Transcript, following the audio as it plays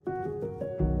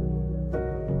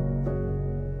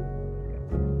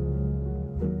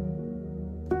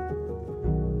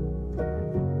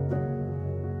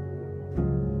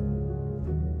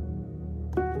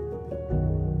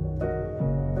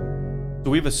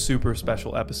we have a super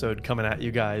special episode coming at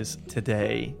you guys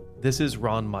today. This is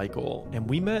Ron Michael, and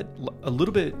we met a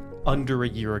little bit under a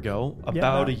year ago,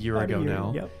 about a year ago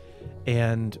now. Yep.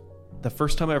 And the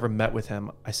first time I ever met with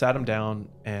him, I sat him down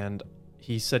and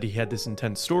he said he had this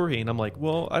intense story. And I'm like,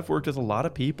 well, I've worked with a lot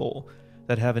of people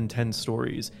that have intense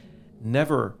stories.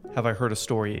 Never have I heard a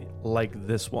story like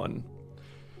this one.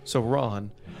 So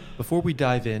Ron, before we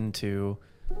dive into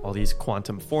all these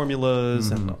quantum formulas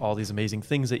and all these amazing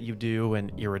things that you do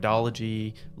and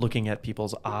iridology, looking at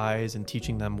people's eyes and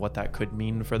teaching them what that could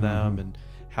mean for them and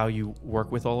how you work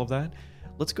with all of that,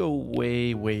 let's go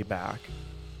way, way back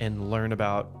and learn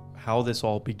about how this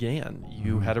all began.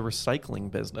 You had a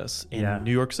recycling business in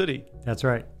New York City. That's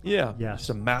right. Yeah. Yes.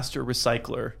 Just a master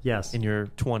recycler. Yes. In your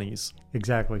 20s.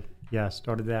 Exactly. Yeah.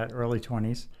 Started that early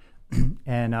 20s.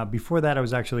 And before that, I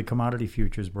was actually a commodity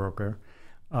futures broker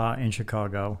in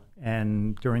Chicago.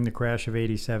 And during the crash of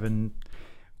 87,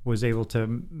 was able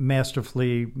to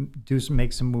masterfully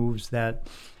make some moves that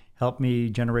helped me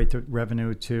generate the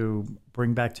revenue to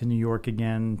bring back to New York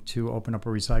again, to open up a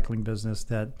recycling business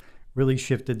that really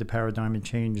shifted the paradigm and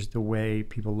changed the way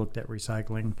people looked at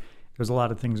recycling. There's a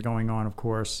lot of things going on, of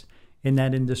course, in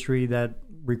that industry that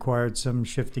required some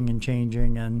shifting and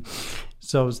changing. And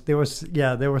so there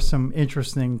were some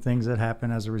interesting things that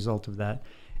happened as a result of that.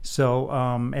 So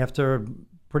after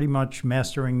pretty much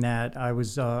mastering that, I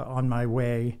was on my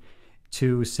way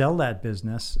to sell that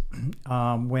business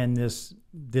when this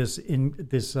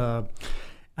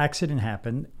accident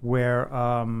happened where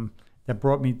that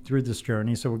brought me through this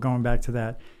journey. So we're going back to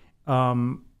that,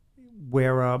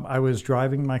 where I was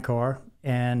driving my car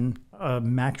and a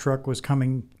Mack truck was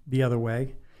coming the other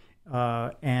way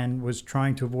and was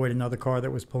trying to avoid another car that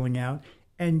was pulling out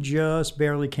and just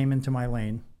barely came into my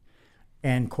lane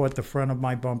and caught the front of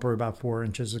my bumper about 4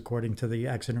 inches, according to the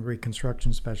accident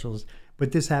reconstruction specialist.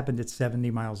 But this happened at 70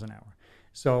 miles an hour.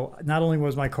 So not only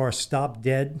was my car stopped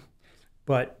dead,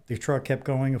 but the truck kept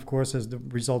going, of course, as the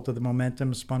result of the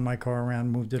momentum, spun my car around,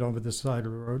 moved it over the side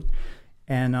of the road.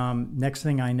 And next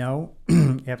thing I know,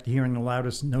 after hearing the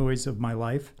loudest noise of my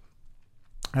life,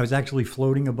 I was actually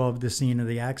floating above the scene of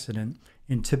the accident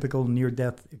in typical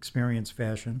near-death experience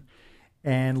fashion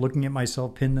and looking at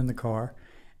myself pinned in the car.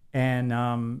 And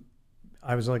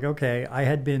I was like, okay, I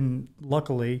had been,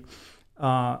 luckily,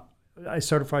 a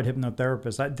certified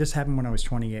hypnotherapist. This happened when I was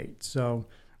 28. So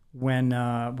when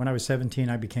I was 17,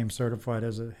 I became certified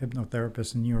as a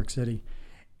hypnotherapist in New York City.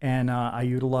 And I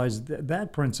utilized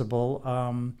that principle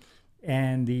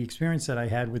and the experience that I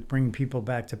had with bringing people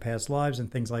back to past lives and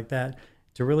things like that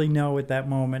to really know at that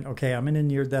moment, okay, I'm in a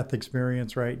near-death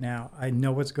experience right now. I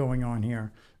know what's going on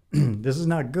here. This is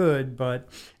not good, but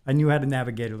I knew how to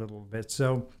navigate a little bit.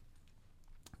 So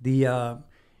the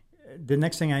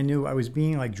next thing I knew, I was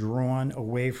being like drawn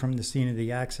away from the scene of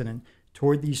the accident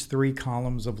toward these 3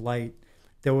 columns of light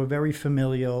that were very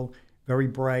familial, very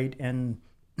bright, and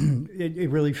it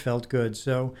really felt good.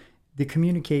 So the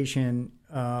communication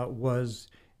was,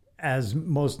 as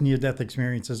most near-death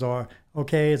experiences are,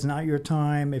 okay, it's not your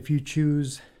time. If you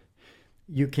choose,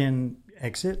 you can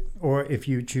exit, or if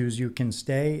you choose, you can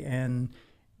stay. And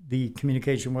the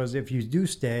communication was, if you do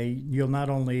stay, you'll not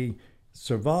only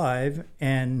survive,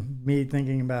 and me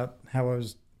thinking about how I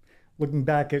was looking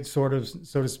back at sort of,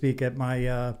 so to speak, at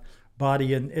my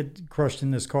body, and it crushed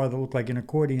in this car that looked like an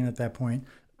accordion at that point,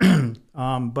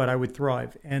 but I would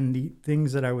thrive. And the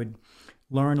things that I would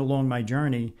learn along my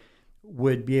journey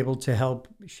would be able to help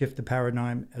shift the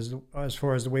paradigm as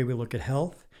far as the way we look at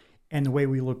health and the way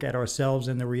we look at ourselves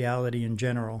and the reality in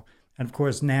general. And of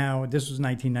course now, this was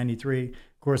 1993,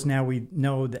 of course now we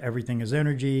know that everything is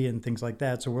energy and things like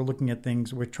that. So we're looking at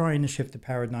things, we're trying to shift the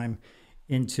paradigm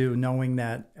into knowing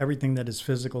that everything that is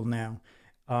physical now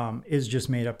is just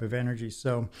made up of energy.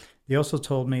 So they also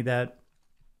told me that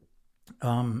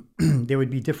there would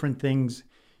be different things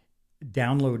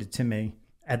downloaded to me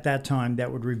at that time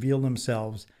that would reveal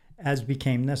themselves as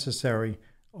became necessary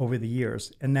over the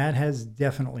years. And that has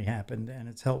definitely happened. And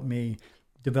it's helped me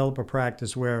develop a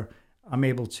practice where I'm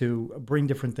able to bring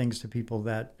different things to people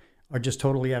that are just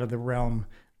totally out of the realm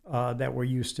that we're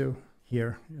used to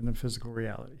here in the physical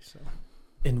reality. So,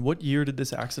 in what year did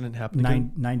this accident happen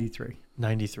again? 93.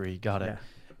 93, got it. Yeah.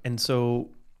 And so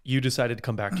you decided to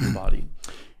come back to your body.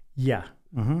 Yeah.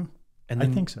 Mm-hmm. And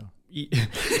then, I think so.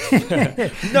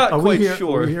 Not quite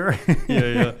sure. Here?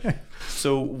 Yeah.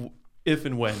 So if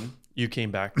and when you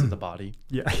came back to the body,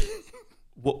 yeah.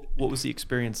 What was the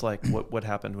experience like? What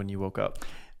happened when you woke up?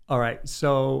 All right.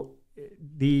 So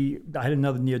I had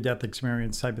another near-death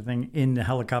experience type of thing in the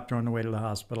helicopter on the way to the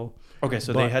hospital. Okay,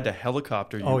 so they had to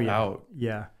helicopter you out.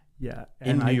 Yeah. Yeah.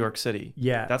 in New York City.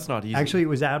 Yeah. That's not easy. Actually, it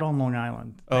was out on Long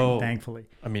Island, thankfully.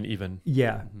 I mean, even.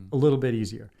 Yeah, a little bit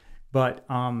easier. But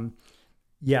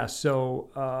yeah,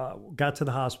 so got to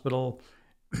the hospital.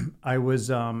 I was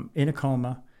in a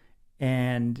coma,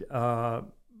 and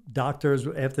doctors,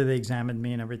 after they examined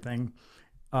me and everything,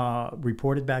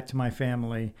 reported back to my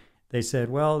family. They said,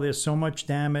 well, there's so much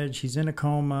damage. He's in a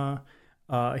coma.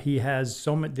 He has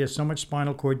there's so much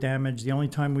spinal cord damage. The only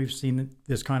time we've seen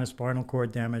this kind of spinal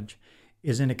cord damage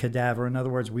is in a cadaver. In other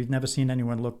words, we've never seen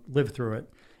anyone live through it.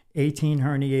 18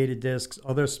 herniated discs,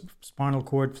 other spinal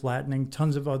cord flattening,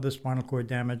 tons of other spinal cord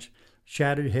damage,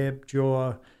 shattered hip,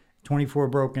 jaw, 24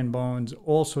 broken bones,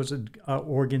 all sorts of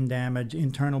organ damage,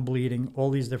 internal bleeding, all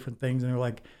these different things. And they're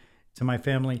like, to my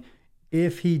family,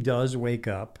 if he does wake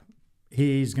up,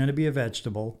 he's going to be a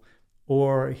vegetable,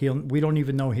 or we don't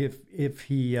even know if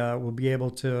he will be able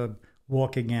to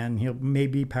walk again. He'll may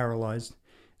be paralyzed.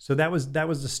 So that was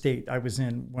the state I was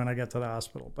in when I got to the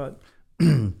hospital. But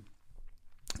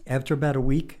after about a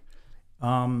week,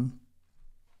 I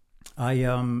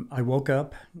woke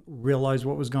up, realized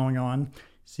what was going on,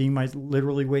 seeing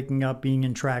literally waking up, being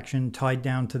in traction, tied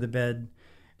down to the bed.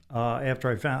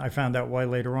 After I found out why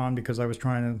later on, because I was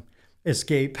trying to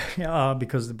escape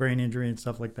because of the brain injury and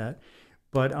stuff like that.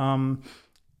 But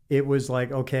it was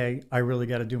like, okay, I really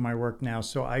got to do my work now.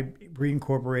 So I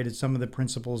reincorporated some of the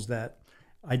principles that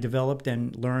I developed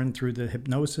and learned through the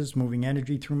hypnosis, moving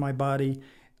energy through my body,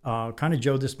 kind of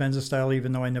Joe Dispenza style,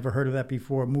 even though I never heard of that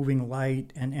before. Moving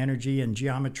light and energy and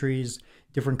geometries,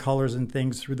 different colors and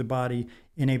things through the body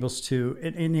enables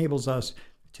us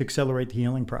to accelerate the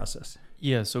healing process.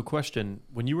 Yeah. So question,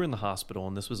 when you were in the hospital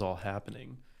and this was all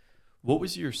happening, what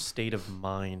was your state of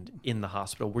mind in the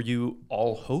hospital? Were you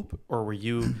all hope, or were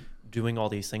you doing all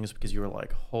these things because you were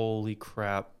like, holy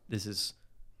crap, this is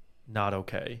not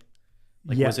okay?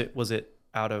 Like, yeah. Was it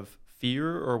out of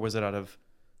fear, or was it out of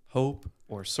hope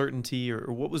or certainty,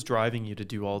 or what was driving you to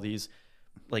do all these,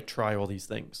 like, try all these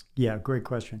things? Yeah, great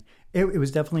question. It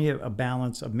was definitely a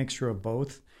balance, a mixture of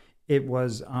both. It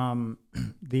was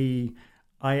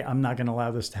I'm not going to allow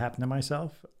this to happen to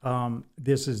myself.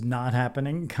 This is not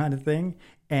happening kind of thing.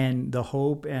 And the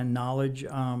hope and knowledge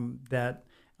that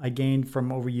I gained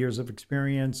from over years of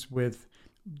experience with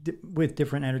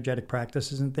different energetic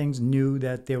practices and things, knew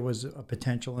that there was a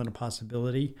potential and a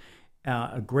possibility,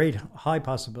 a great high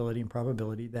possibility and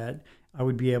probability that I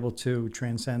would be able to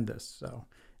transcend this. So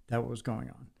that was going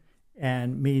on.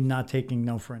 And me not taking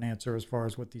no for an answer as far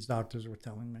as what these doctors were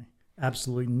telling me.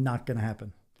 Absolutely not going to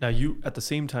happen. Now, you, at the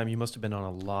same time, you must have been on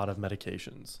a lot of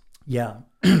medications. Yeah.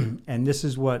 And this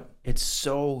is what... It's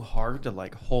so hard to,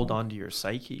 like, hold on to your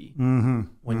psyche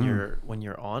when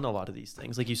you're on a lot of these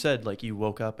things. Like you said, like, you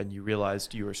woke up and you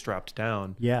realized you were strapped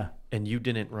down. Yeah. And you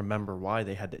didn't remember why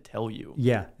they had to tell you.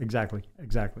 Yeah, exactly.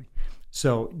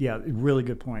 So, yeah, really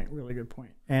good point.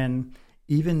 And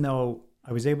even though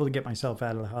I was able to get myself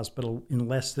out of the hospital in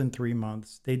less than 3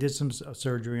 months, they did some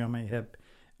surgery on my hip,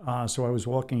 so I was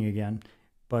walking again.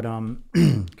 But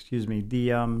excuse me,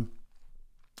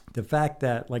 the fact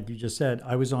that, like you just said,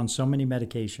 I was on so many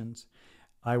medications,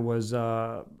 I was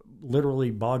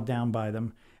literally bogged down by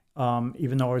them.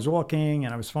 Even though I was walking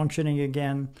and I was functioning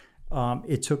again,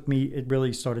 it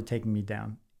really started taking me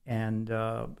down and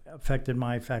affected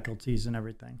my faculties and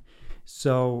everything.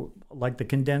 So, like, the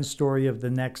condensed story of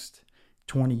the next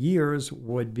 20 years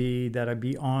would be that I'd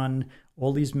be on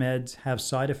all these meds, have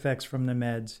side effects from the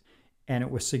meds, and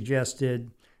it was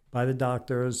suggested by the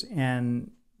doctors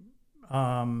and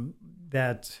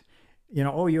that,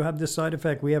 oh, you have this side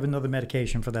effect, we have another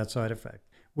medication for that side effect,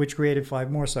 which created 5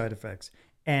 more side effects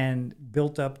and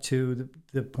built up to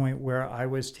the point where I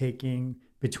was taking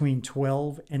between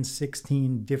 12 and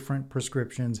 16 different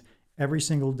prescriptions every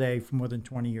single day for more than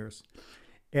 20 years.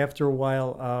 After a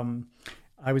while,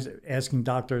 I was asking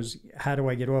doctors, how do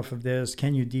I get off of this?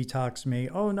 Can you detox me?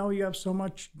 Oh, no, you have so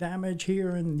much damage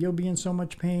here and you'll be in so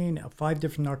much pain. 5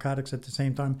 different narcotics at the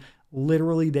same time.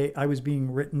 Literally, I was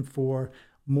being written for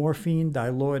morphine,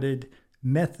 Dilaudid,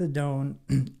 methadone,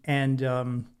 and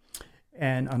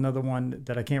another one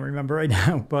that I can't remember right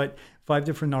now, but 5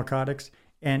 different narcotics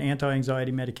and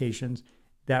anti-anxiety medications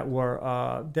that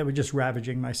were just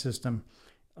ravaging my system.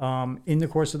 In the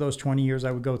course of those 20 years,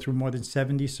 I would go through more than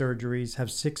 70 surgeries, have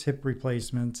 6 hip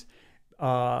replacements,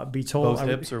 be told... Both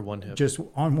hips or one hip? Just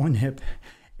on one hip.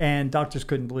 And doctors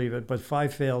couldn't believe it, but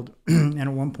 5 failed. And at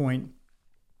one point,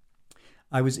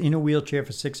 I was in a wheelchair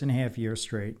for 6.5 years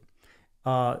straight.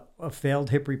 A failed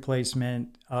hip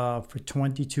replacement for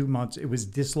 22 months. It was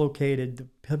dislocated.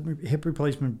 The hip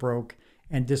replacement broke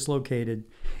and dislocated.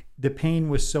 The pain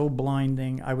was so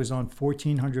blinding. I was on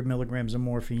 1,400 milligrams of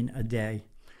morphine a day.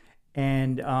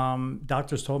 And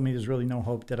doctors told me there's really no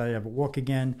hope that I'd ever walk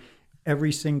again.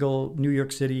 Every single New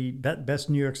York City, best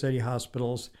New York City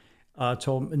hospitals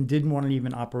told me and didn't want to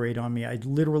even operate on me. I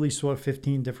literally saw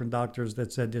 15 different doctors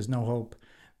that said there's no hope.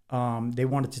 They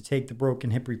wanted to take the broken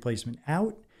hip replacement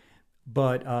out,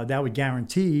 but that would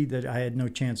guarantee that I had no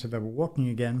chance of ever walking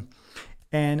again.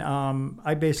 And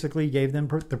I basically gave them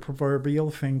the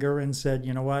proverbial finger and said,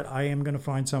 you know what, I am going to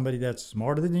find somebody that's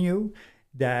smarter than you,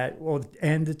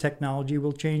 and the technology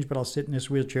will change, but I'll sit in this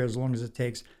wheelchair as long as it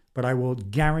takes. But I will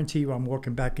guarantee you I'm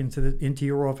walking back into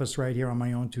your office right here on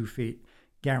my own 2 feet,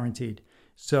 guaranteed.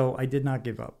 So I did not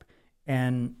give up.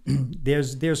 And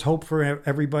there's hope for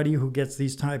everybody who gets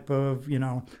these type of,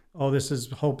 this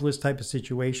is hopeless type of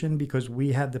situation, because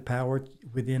we have the power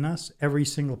within us. Every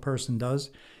single person does,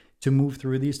 to move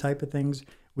through these type of things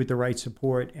with the right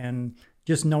support, and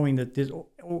just knowing that there's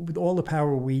all the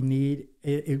power we need,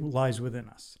 it lies within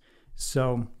us.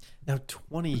 So now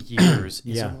 20 years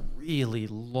is Yeah. a really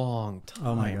long time.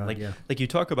 Oh my God, yeah. Like you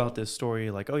talk about this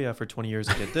story, like, oh yeah, for 20 years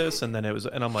I did this, and then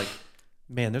and I'm like,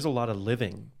 man, there's a lot of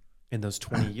living in those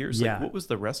 20 years. Yeah. Like, what was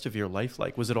the rest of your life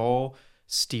like? Was it all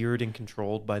steered and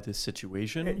controlled by this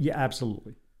situation? Yeah,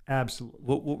 absolutely. Absolutely.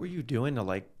 What were you doing to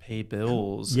like pay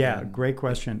bills? Yeah, and- great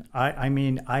question. I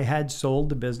mean, I had sold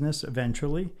the business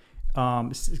eventually.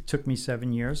 It took me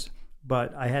 7 years,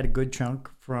 but I had a good chunk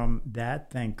from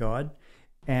that, thank God.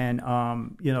 And,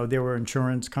 there were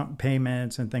insurance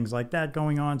payments and things like that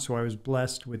going on. So I was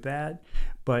blessed with that.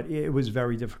 But it was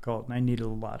very difficult, and I needed a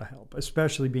lot of help,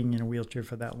 especially being in a wheelchair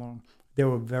for that long. There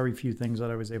were very few things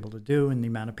that I was able to do, and the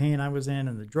amount of pain I was in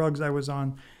and the drugs I was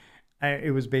on.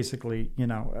 It was basically,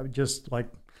 just like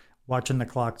watching the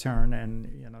clock turn, and,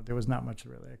 there was not much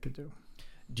really I could do.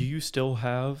 Do you still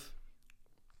have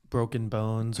broken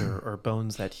bones or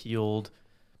bones that healed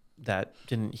that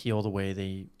didn't heal the way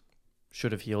they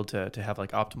should have healed to have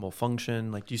like optimal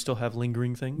function? Like, do you still have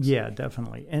lingering things? Yeah,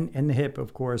 definitely. And the hip,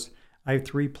 of course. I have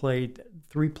three plates,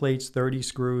 30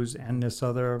 screws, and this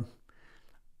other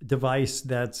device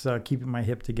that's keeping my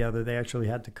hip together. They actually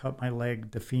had to cut my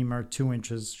leg, the femur, 2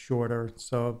 inches shorter.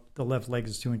 So the left leg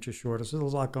is 2 inches shorter. So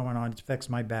there's a lot going on. It affects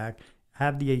my back. I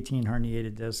have the 18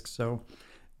 herniated discs. So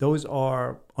those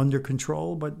are under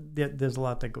control, but there's a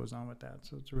lot that goes on with that.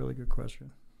 So it's a really good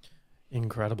question.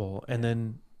 Incredible. And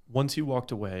then once you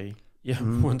walked away,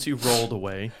 once you rolled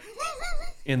away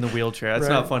in the wheelchair, that's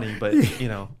Right. not funny, but it's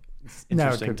Now it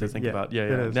interesting could to be. think Yeah, about. it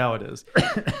Yeah. is. Now it is.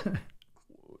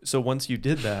 So once you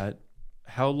did that,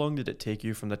 how long did it take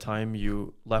you from the time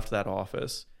you left that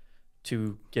office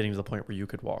to getting to the point where you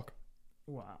could walk?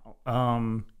 Wow.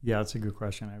 Yeah, that's a good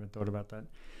question. I haven't thought about that.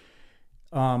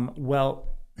 Well,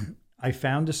 I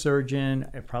found a surgeon.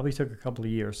 It probably took a couple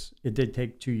of years. It did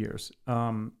take 2 years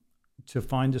to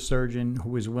find a surgeon who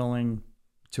was willing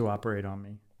to operate on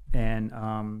me. And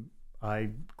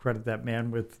I credit that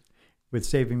man with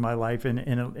saving my life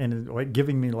and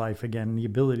giving me life again, the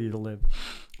ability to live.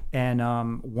 And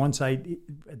once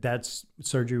that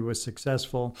surgery was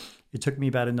successful, it took me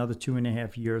about another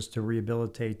 2.5 years to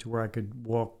rehabilitate to where I could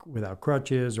walk without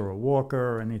crutches or a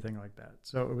walker or anything like that.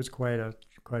 So it was quite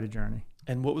a journey.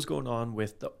 And what was going on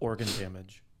with the organ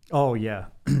damage? Oh yeah,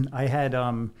 I had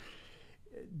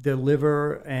the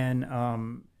liver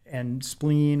and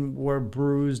spleen were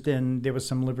bruised, and there was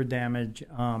some liver damage,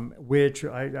 which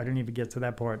I didn't even get to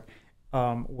that part.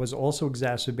 Was also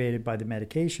exacerbated by the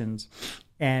medications.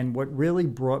 And what really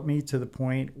brought me to the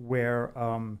point where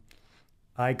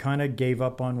I kind of gave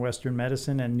up on Western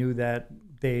medicine and knew that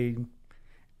they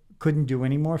couldn't do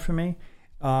any more for me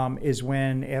is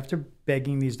when, after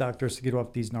begging these doctors to get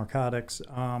off these narcotics,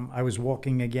 I was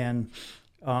walking again.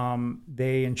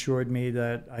 They insured me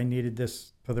that I needed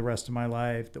this for the rest of my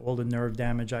life, all the nerve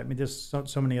damage. I mean, there's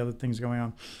so many other things going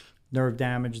on. Nerve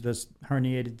damage, this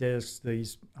herniated discs,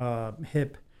 these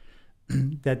hip,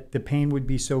 that the pain would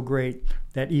be so great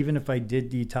that even if I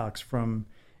did detox from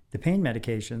the pain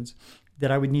medications,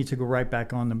 that I would need to go right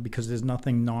back on them because there's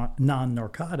nothing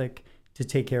non-narcotic to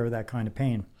take care of that kind of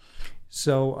pain.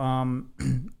 So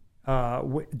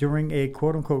during a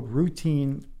quote-unquote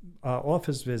routine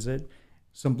office visit,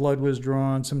 some blood was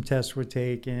drawn, some tests were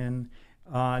taken.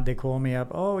 They called me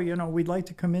up, we'd like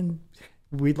to come in.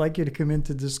 We'd like you to come in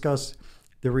to discuss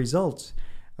the results.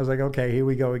 I was like, okay, here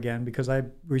we go again, because I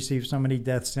received so many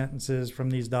death sentences from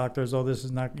these doctors. Oh,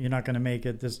 you're not going to make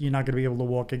it. You're not going to be able to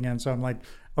walk again. So I'm like,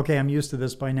 okay, I'm used to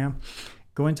this by now.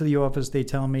 Go into the office. They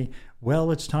tell me,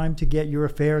 well, it's time to get your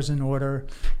affairs in order.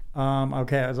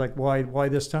 Okay, I was like, why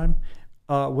this time?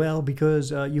 Well,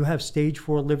 because you have stage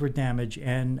 4 liver damage,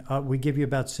 and we give you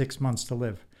about 6 months to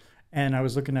live. And I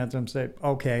was looking at them and say,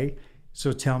 okay,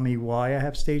 so tell me why I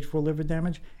have stage 4 liver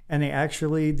damage. And they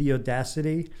actually, the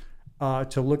audacity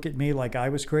to look at me like I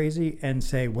was crazy and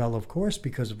say, well, of course,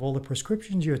 because of all the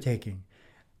prescriptions you're taking.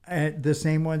 The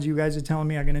same ones you guys are telling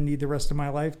me I'm going to need the rest of my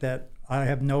life that I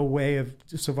have no way of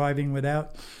surviving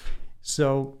without.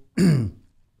 So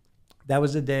that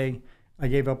was the day I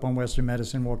gave up on Western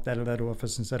medicine, walked out of that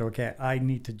office and said, okay, I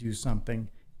need to do something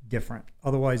different.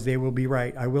 Otherwise, they will be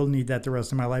right. I will need that the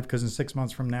rest of my life because in 6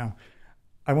 months from now,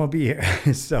 I won't be here.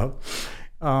 So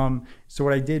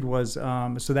what I did was,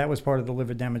 so that was part of the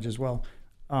liver damage as well.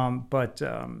 But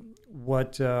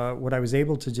what I was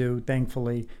able to do,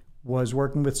 thankfully, was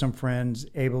working with some friends,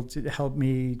 able to help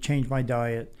me change my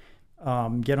diet,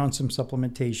 get on some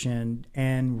supplementation,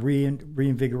 and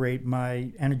reinvigorate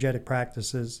my energetic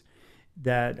practices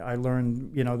that I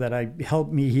learned, that I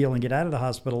helped me heal and get out of the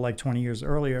hospital like 20 years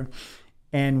earlier.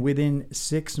 And within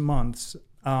 6 months,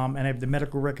 and I have the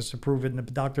medical records to prove it, and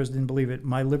the doctors didn't believe it,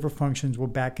 my liver functions were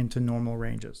back into normal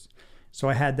ranges. So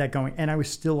I had that going, and I was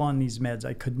still on these meds.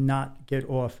 I could not get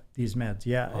off these meds.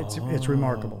 Yeah, it's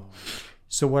remarkable.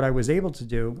 So what I was able to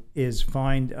do is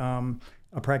find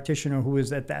a practitioner who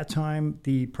was at that time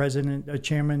the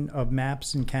chairman of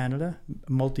MAPS in Canada,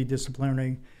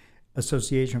 Multidisciplinary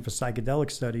Association for Psychedelic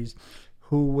Studies,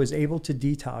 who was able to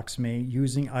detox me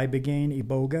using Ibogaine,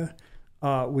 Iboga,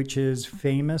 which is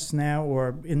famous now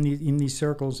or in these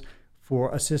circles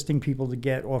for assisting people to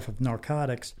get off of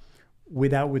narcotics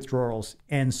without withdrawals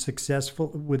and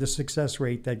with a success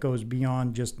rate that goes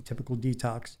beyond just typical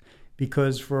detox.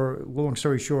 Because for long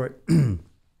story short,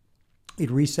 it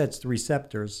resets the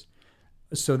receptors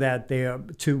so that they are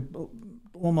to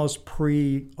almost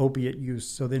pre-opiate use.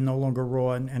 So they're no longer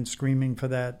raw and screaming for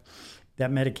that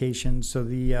medication. So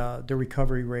the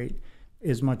recovery rate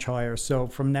is much higher. So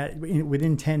from that,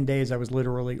 within 10 days, I was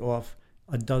literally off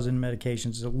a dozen medications.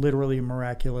 It's literally a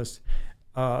miraculous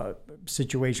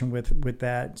situation with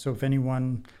that. So if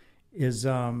anyone is,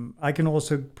 I can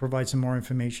also provide some more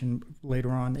information later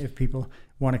on if people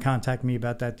want to contact me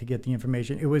about that to get the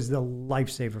information. It was the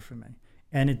lifesaver for me.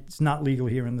 And it's not legal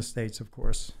here in the States, of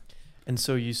course. And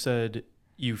so you said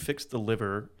you fixed the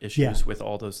liver issues with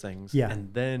all those things. Yeah.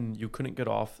 And then you couldn't get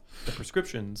off the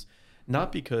prescriptions,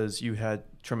 not because you had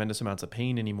tremendous amounts of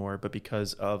pain anymore, but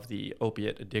because of the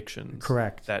opiate addictions.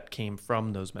 Correct. That came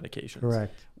from those medications.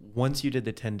 Correct. Once you did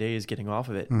the 10 days getting off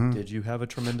of it, did you have a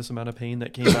tremendous amount of pain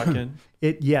that came back in?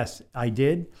 Yes, I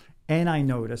did. And I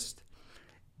noticed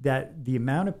that the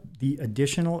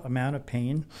additional amount of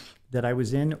pain that I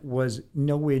was in was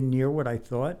nowhere near what I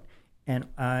thought. And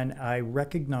I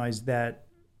recognized that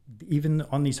even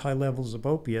on these high levels of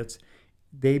opiates,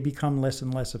 they become less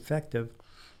and less effective.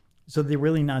 So they're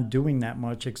really not doing that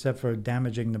much except for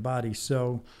damaging the body.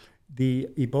 So the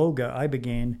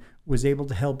Ibogaine, was able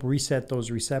to help reset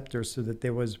those receptors so that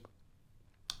there was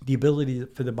the ability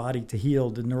for the body to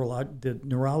heal, the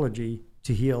neurology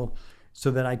to heal, so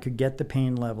that I could get the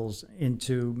pain levels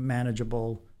into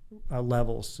manageable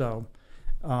levels. So,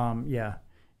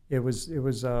 it was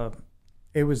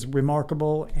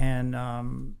remarkable, and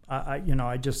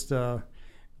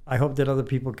I hope that other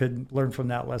people could learn from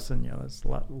that lesson. There's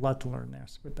a lot to learn there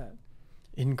with that.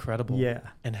 Incredible. Yeah.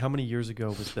 And how many years ago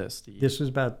was this? This was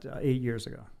about 8 years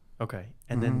ago. Okay.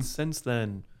 And then since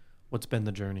then, what's been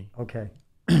the journey? Okay.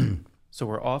 So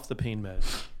we're off the pain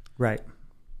meds. Right.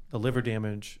 The liver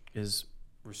damage is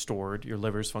restored. Your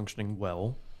liver's functioning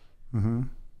well. Mm-hmm.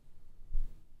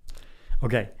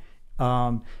 Okay.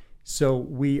 So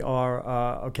we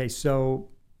are, so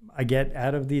I get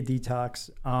out of the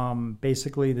detox.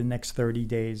 Basically, the next 30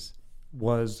 days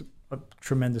was a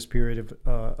tremendous period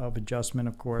of adjustment,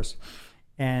 of course.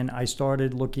 And I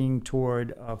started looking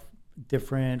toward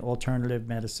different alternative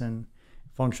medicine,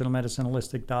 functional medicine,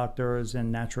 holistic doctors,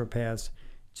 and naturopaths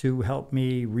to help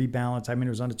me rebalance. I mean, it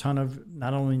was on a ton of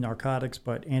not only narcotics,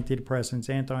 but antidepressants,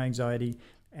 anti-anxiety,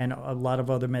 and a lot of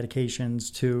other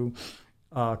medications to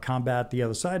combat the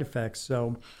other side effects.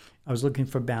 So I was looking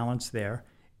for balance there,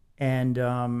 and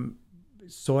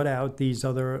sought out these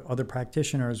other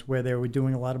practitioners where they were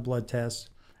doing a lot of blood tests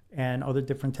and other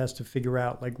different tests to figure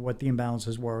out like what the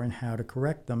imbalances were and how to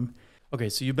correct them. Okay,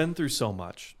 so you've been through so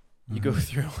much. You go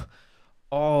through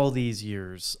all these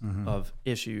years of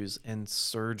issues and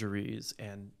surgeries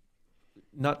and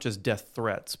not just death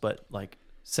threats, but like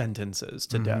sentences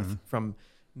to death from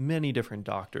many different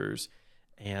doctors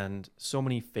and so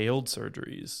many failed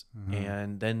surgeries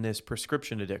and then this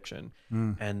prescription addiction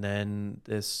and then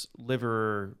this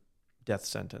liver death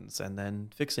sentence and then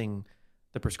fixing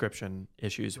the prescription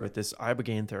issues with this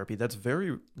ibogaine therapy. That's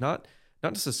very not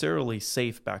necessarily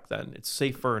safe back then. It's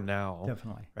safer now.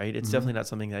 Definitely. Right? It's definitely not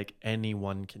something like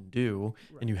anyone can do.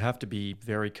 And you have to be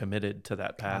very committed to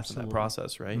that path and that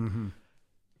process, right?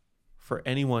 For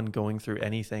anyone going through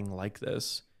anything like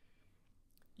this,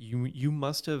 you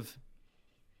must have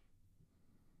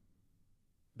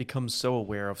become so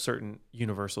aware of certain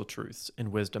universal truths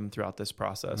and wisdom throughout this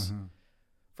process.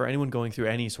 For anyone going through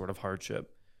any sort of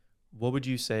hardship, what would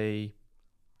you say,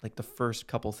 like the first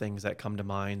couple things that come to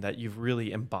mind that you've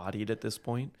really embodied at this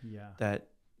point, that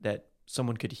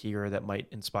someone could hear that might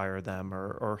inspire them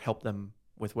or help them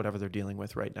with whatever they're dealing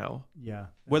with right now? Yeah.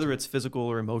 Whether it's physical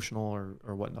or emotional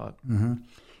or whatnot.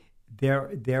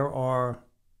 There are,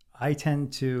 I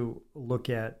tend to look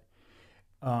at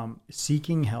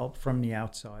seeking help from the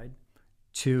outside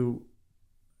to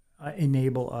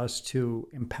enable us to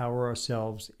empower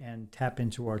ourselves and tap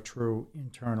into our true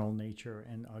internal nature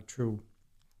and our true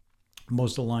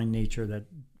most aligned nature, that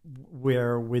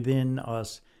where within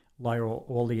us lie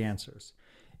all the answers,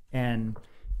 and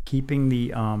keeping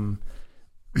the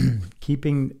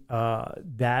keeping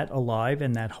that alive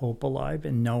and that hope alive,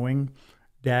 and knowing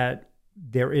that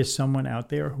there is someone out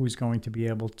there who's going to be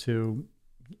able to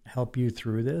help you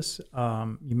through this.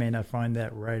 You may not find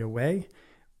that right away,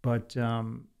 but I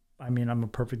mean, I'm a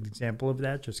perfect example of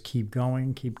that. Just keep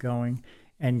going,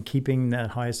 and keeping that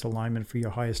highest alignment for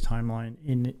your highest timeline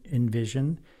in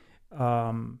vision.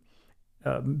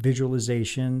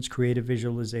 Visualizations, creative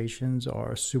visualizations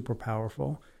are super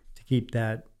powerful to keep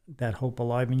that hope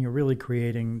alive, and you're really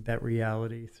creating that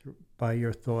reality by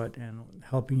your thought and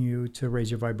helping you to raise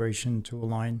your vibration to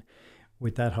align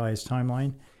with that highest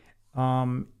timeline.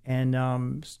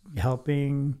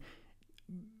 Helping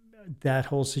that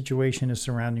whole situation is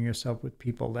surrounding yourself with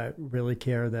people that really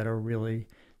care, that are really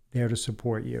there to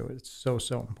support you. It's so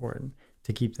important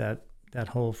to keep that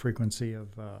whole frequency of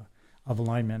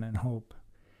alignment and hope.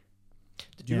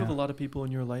 Did you have a lot of people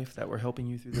in your life that were helping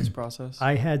you through this process?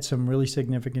 I had some really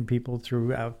significant people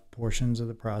throughout portions of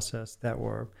the process that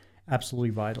were absolutely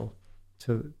vital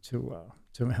to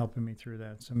helping me through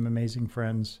that. Some amazing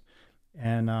friends,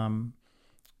 and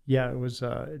it was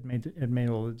it made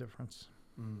all the difference.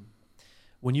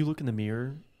 When you look in the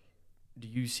mirror, do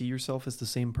you see yourself as the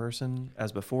same person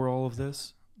as before all of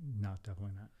this? No,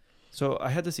 definitely not. So I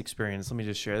had this experience. Let me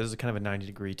just share. This is kind of a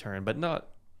 90-degree turn, but not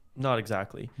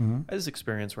exactly. I had this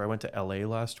experience where I went to LA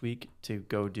last week to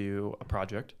go do a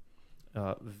project.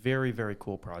 Very, very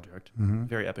cool project.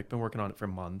 Very epic. Been working on it for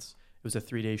months. It was a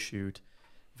 3-day shoot,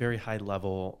 very high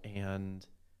level, and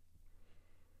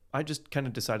I just kind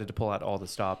of decided to pull out all the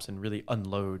stops and really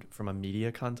unload from a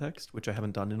media context, which I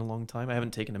haven't done in a long time. I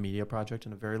haven't taken a media project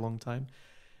in a very long time.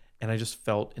 And I just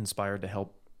felt inspired to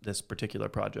help this particular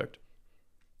project.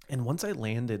 And once I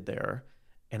landed there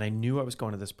and I knew I was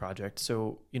going to this project,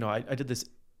 so, I did this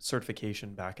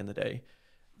certification back in the day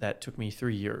that took me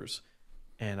 3 years,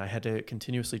 and I had to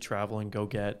continuously travel and go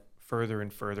get further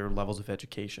and further levels of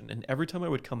education. And every time I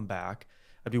would come back,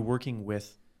 I'd be working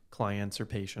with clients or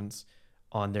patients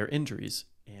on their injuries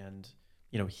and,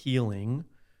 healing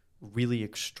really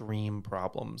extreme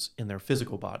problems in their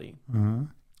physical body,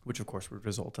 which of course would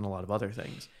result in a lot of other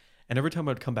things. And every time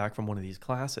I'd come back from one of these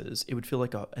classes, it would feel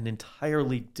like an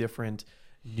entirely different,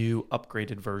 new,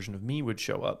 upgraded version of me would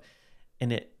show up.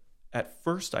 And at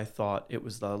first I thought it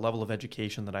was the level of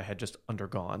education that I had just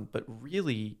undergone, but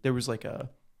really there was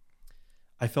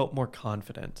I felt more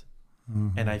confident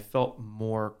and I felt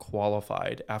more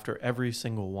qualified after every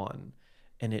single one.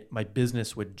 And my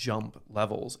business would jump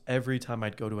levels every time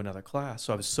I'd go to another class.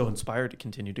 So I was so inspired to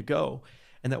continue to go.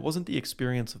 And that wasn't the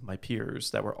experience of my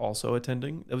peers that were also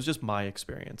attending. It was just my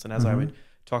experience. And as I would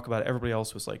talk about it, everybody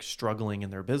else was struggling in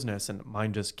their business, and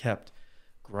mine just kept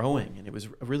growing. And it was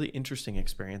a really interesting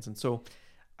experience. And so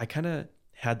I kind of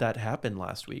had that happen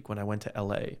last week when I went to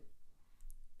LA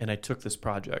and I took this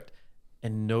project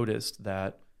and noticed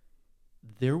that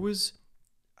there was,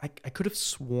 I could have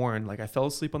sworn, I fell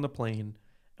asleep on the plane.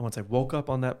 And once I woke up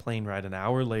on that plane ride an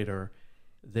hour later,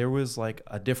 there was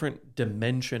a different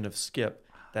dimension of Skip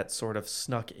that sort of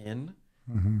snuck in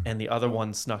and the other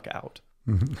one snuck out.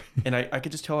 And I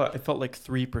could just tell I felt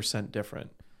 3%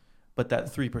 different. But that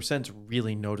 3% is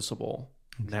really noticeable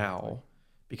now,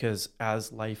 because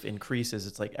as life increases,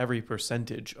 it's every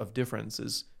percentage of difference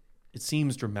it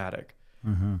seems dramatic.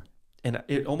 And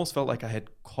it almost felt like I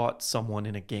had caught someone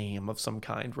in a game of some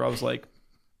kind where I was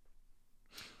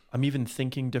I'm even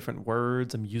thinking different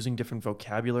words. I'm using different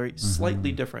vocabulary,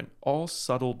 slightly different, all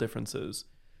subtle differences.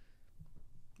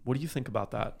 What do you think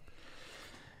about that?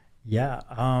 Yeah,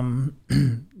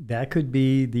 that could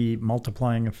be the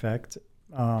multiplying effect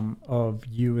of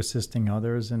you assisting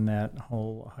others in that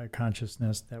whole high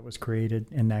consciousness that was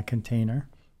created in that container,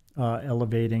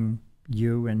 elevating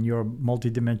you and your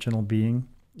multidimensional being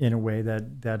in a way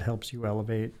that helps you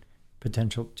elevate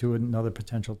potential to another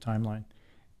potential timeline.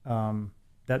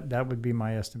 That would be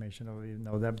my estimation of it, even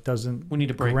though that doesn't. We need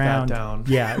to break that down.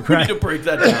 Yeah, we need to break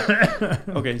that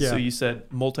down. Okay, Yeah. so you said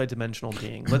multidimensional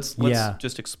being. Let's Yeah.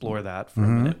 just explore that for a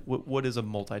minute. What is a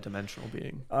multidimensional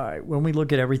being? All right. When we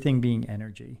look at everything being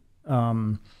energy,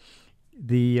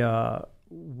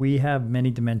 we have many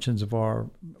dimensions of our.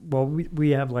 Well,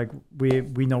 we have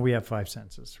we know we have five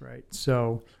senses, right?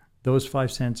 So those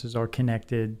five senses are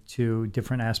connected to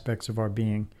different aspects of our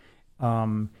being,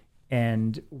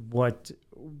 and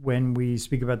when we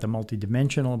speak about the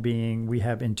multidimensional being, we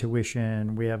have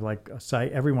intuition. We have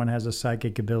everyone has a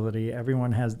psychic ability.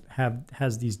 Everyone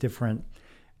has these different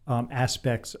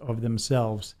aspects of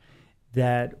themselves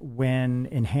that, when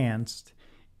enhanced,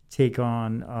 take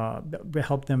on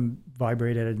help them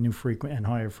vibrate at a new and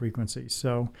higher frequency.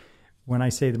 So when I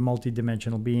say the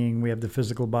multidimensional being, we have the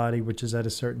physical body, which is at a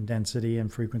certain density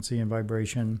and frequency and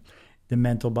vibration, the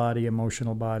mental body,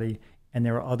 emotional body, and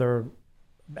there are other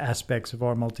aspects of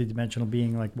our multidimensional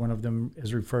being. Like one of them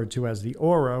is referred to as the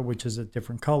aura, which is at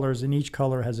different colors, and each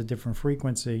color has a different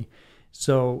frequency.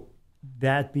 So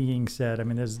that being said, I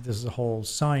mean, there's a whole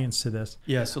science to this.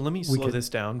 Yeah, so let me slow this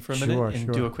down for a minute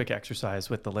and do a quick exercise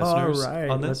with the listeners All right,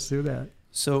 on this. Let's do that.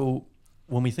 So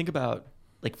when we think about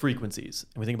like frequencies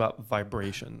and we think about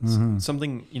vibrations,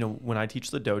 something, when I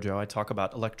teach the dojo, I talk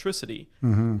about electricity.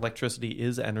 Electricity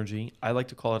is energy. I like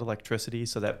to call it electricity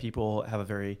so that people have a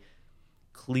very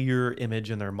clear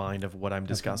image in their mind of what I'm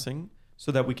discussing,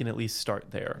 so that we can at least start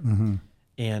there.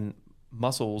 And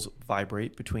muscles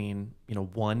vibrate between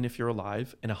 1 if you're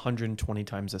alive and 120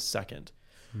 times a second.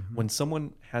 When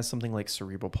someone has something like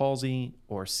cerebral palsy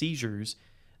or seizures,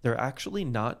 they're actually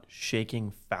not shaking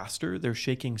faster, they're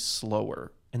shaking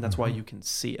slower, and that's why you can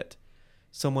see it.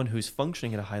 Someone who's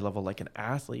functioning at a high level like an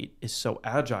athlete is so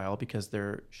agile because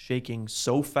they're shaking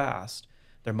so fast,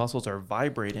 their muscles are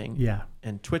vibrating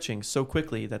and twitching so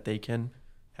quickly that they can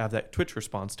have that twitch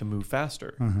response to move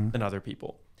faster than other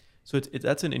people. So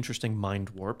that's an interesting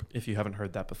mind warp if you haven't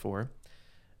heard that before.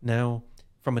 Now,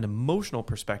 from an emotional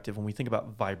perspective, when we think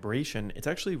about vibration, it's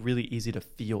actually really easy to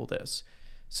feel this.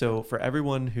 So for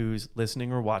everyone who's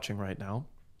listening or watching right now,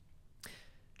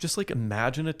 just like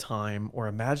imagine a time or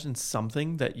imagine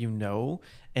something that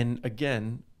and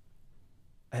again,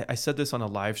 I said this on a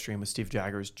live stream with Steve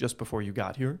Jaggers just before you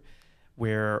got here,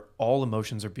 where all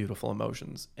emotions are beautiful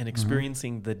emotions, and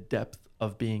experiencing the depth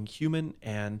of being human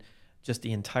and just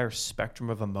the entire spectrum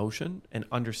of emotion, and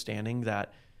understanding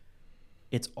that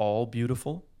it's all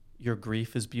beautiful. Your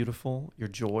grief is beautiful. Your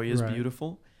joy is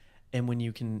beautiful. And when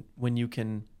you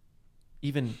can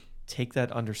even take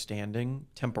that understanding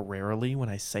temporarily when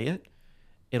I say it,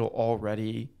 it'll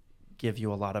already give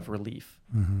you a lot of relief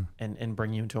and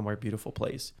bring you into a more beautiful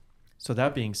place. So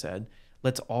that being said,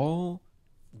 let's all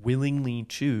willingly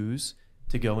choose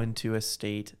to go into a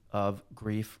state of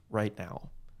grief right now.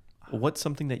 What's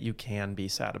something that you can be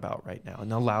sad about right now,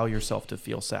 and allow yourself to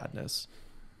feel sadness?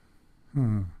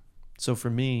 So for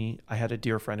me, I had a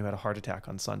dear friend who had a heart attack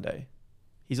on Sunday.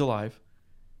 He's alive.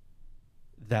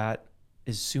 That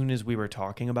as soon as we were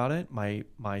talking about it,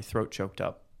 my throat choked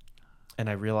up, and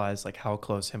I realized like how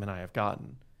close him and I have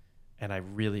gotten, and I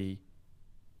really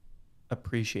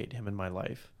appreciate him in my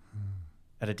life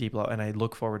at a deep level, and I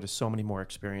look forward to so many more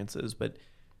experiences. But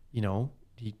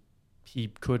he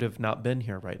could have not been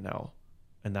here right now,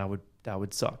 and that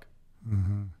would suck.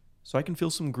 So I can feel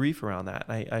some grief around that.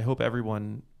 I hope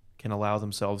everyone can allow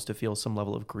themselves to feel some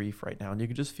level of grief right now, and you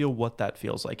can just feel what that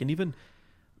feels like, and even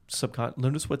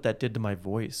notice what that did to my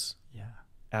voice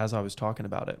as I was talking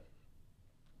about it.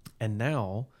 And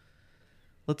now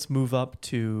let's move up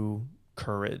to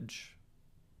courage.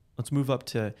 Let's move up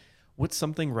to what's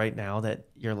something right now that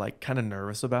you're like kind of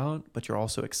nervous about, but you're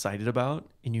also excited about,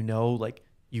 and like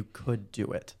you could do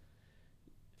it.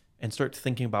 And start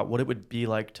thinking about what it would be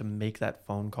like to make that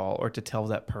phone call, or to tell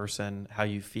that person how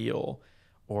you feel,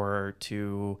 or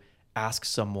to ask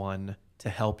someone to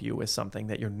help you with something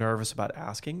that you're nervous about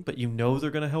asking, but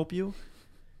they're going to help you,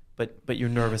 but you're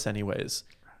nervous anyways.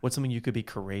 What's something you could be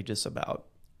courageous about?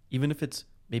 Even if it's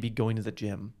maybe going to the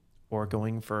gym or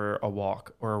going for a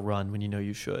walk or a run when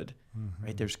you should,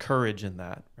 right? There's courage in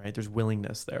that, right? There's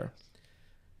willingness there.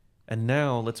 And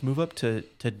now let's move up to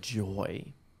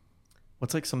joy.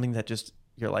 What's like something that just,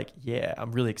 you're like, yeah,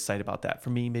 I'm really excited about that. For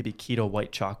me, maybe keto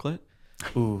white chocolate.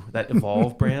 Ooh, that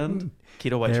Evolve brand,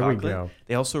 keto white chocolate.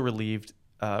 They also released,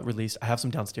 I have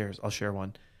some downstairs, I'll share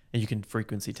one. and you can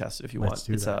frequency test it if you Let's want.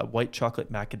 do It's that. a white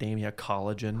chocolate macadamia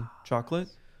collagen chocolate.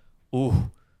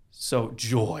 Ooh, so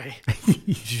joy,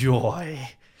 joy.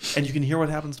 And you can hear what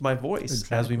happens to my voice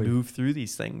as we Exactly. move through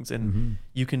these things. And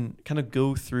you can kind of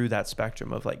go through that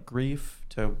spectrum of like grief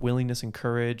to willingness and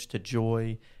courage to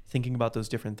joy, thinking about those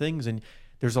different things. And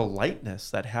there's a lightness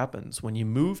that happens when you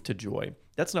move to joy.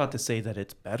 That's not to say that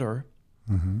it's better.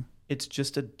 It's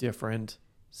just a different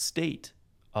state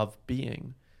of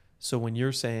being. So when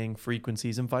you're saying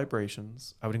frequencies and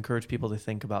vibrations, I would encourage people to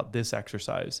think about this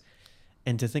exercise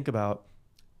and to think about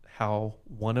how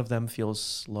one of them feels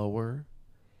slower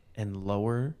and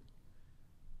lower,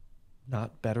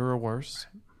 not better or worse.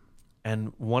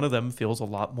 And one of them feels a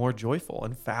lot more joyful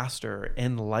and faster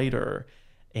and lighter.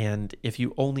 And if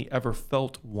you only ever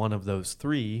felt one of those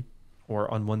three, or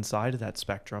on one side of that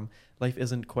spectrum, life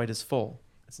isn't quite as full.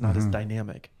 It's not as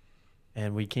dynamic.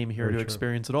 And we came here Very to true.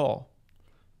 experience it all.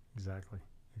 Exactly.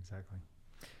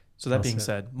 So that Well being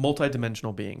said. said,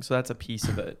 multidimensional being. So that's a piece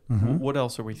of it. What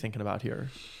else are we thinking about here?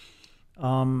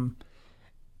 Well,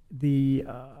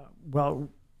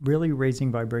 really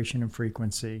raising vibration and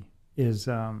frequency is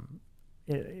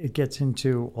it gets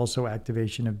into also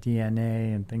activation of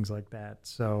DNA and things like that.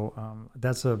 So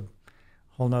that's a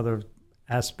whole nother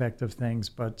aspect of things.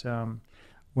 But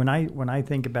when I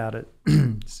think about it,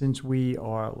 since we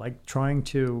are like trying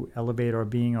to elevate our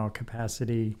being, our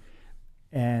capacity,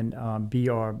 and be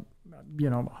our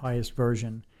highest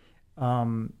version.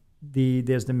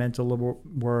 There's the mental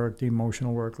work, the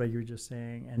emotional work, like you were just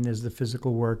saying, and there's the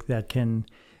physical work that can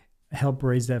help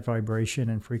raise that vibration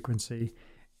and frequency.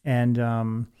 And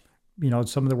some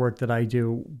of the work that I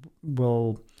do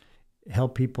will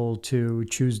help people to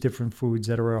choose different foods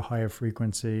that are a higher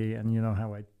frequency, and you know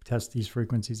how I test these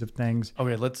frequencies of things.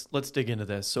 Okay, let's dig into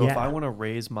this. So if Yeah. I want to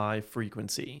raise my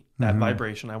frequency, that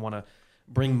vibration, I want to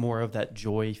bring more of that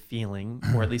joy feeling,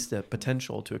 or at least the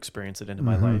potential to experience it into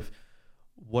my life.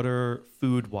 What are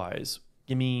food wise?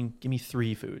 Give me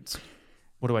 3 foods.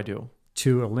 What do I do?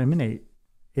 To eliminate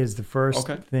is the first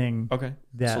Okay. thing Okay.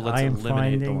 that So let's I am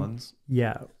eliminate the finding. ones.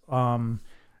 Yeah,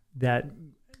 that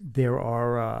there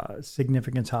are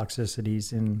significant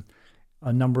toxicities in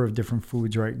a number of different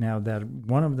foods right now, that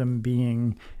one of them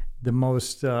being the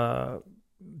most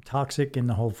toxic in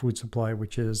the whole food supply,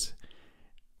 which is,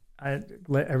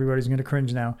 everybody's going to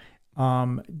cringe now,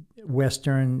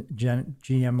 Western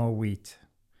GMO wheat.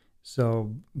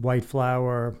 So white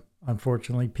flour,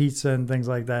 unfortunately, pizza and things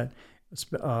like that,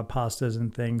 pastas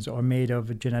and things are made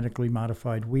of genetically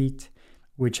modified wheat,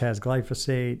 which has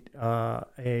glyphosate,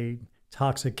 a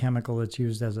toxic chemical that's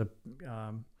used as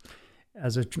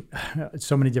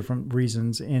so many different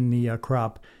reasons in the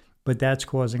crop, but that's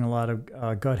causing a lot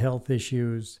of gut health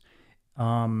issues,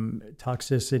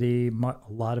 toxicity,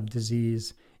 a lot of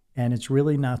disease, and it's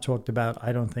really not talked about,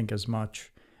 I don't think, as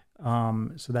much.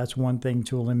 So that's one thing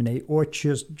to eliminate, or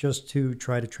just to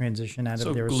try to transition out So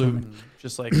of there. gluten,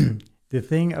 just like The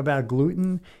thing about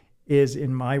gluten is,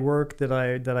 in my work that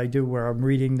I do, where I'm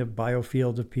reading the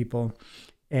biofield of people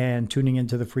and tuning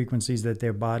into the frequencies that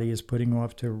their body is putting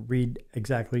off to read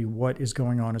exactly what is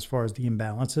going on as far as the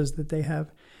imbalances that they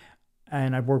have.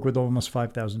 And I've worked with almost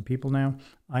 5,000 people now.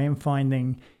 I am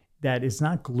finding that it's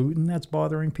not gluten that's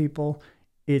bothering people.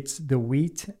 It's the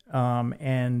wheat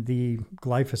and the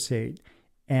glyphosate.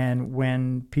 And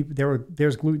when people,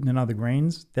 there's gluten in other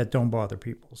grains that don't bother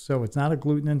people. So it's not a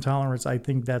gluten intolerance. I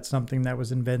think that's something that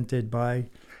was invented by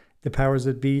the powers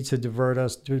that be to divert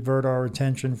our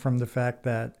attention from the fact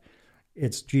that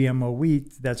it's GMO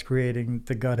wheat that's creating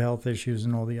the gut health issues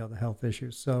and all the other health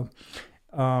issues. So,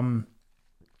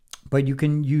 but you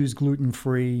can use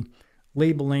gluten-free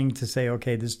labeling to say,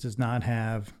 okay, this does not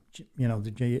have, the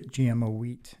GMO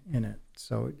wheat in it.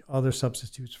 So other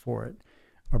substitutes for it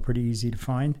are pretty easy to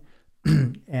find.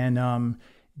 And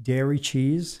dairy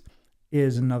cheese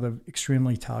is another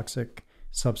extremely toxic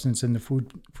substance in the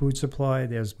food supply.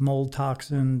 There's mold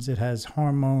toxins. It has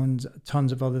hormones,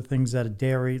 tons of other things that are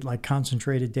dairy, like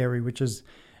concentrated dairy, which is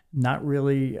not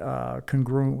really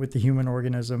congruent with the human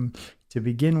organism to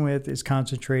begin with, is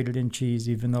concentrated in cheese,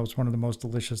 even though it's one of the most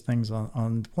delicious things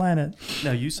on the planet.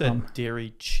 now you said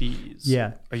dairy cheese.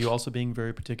 Yeah. Are you also being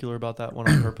very particular about that one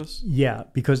on purpose? Yeah,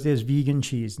 because there's vegan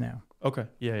cheese now. Okay.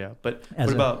 Yeah. But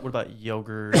As what about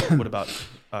yogurt? What about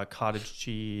cottage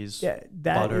cheese? Yeah,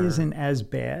 that butter? isn't as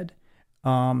bad.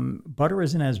 Butter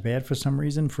isn't as bad for some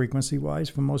reason, frequency-wise,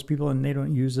 for most people, and they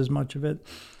don't use as much of it.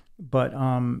 But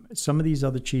some of these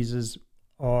other cheeses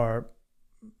are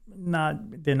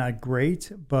they're not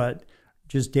great, but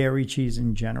just dairy cheese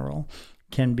in general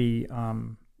can be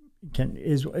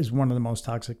is one of the most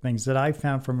toxic things that I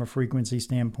found from a frequency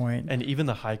standpoint. And even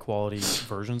the high quality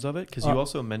versions of it, because you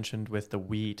also mentioned with the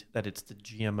wheat that it's the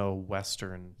GMO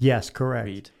Western. Yes, correct.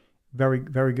 Wheat. Very,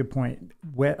 very good point.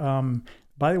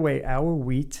 By the way, our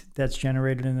wheat that's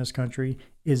generated in this country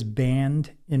is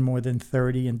banned in more than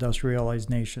 30 industrialized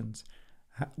nations.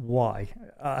 Why?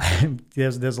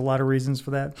 There's a lot of reasons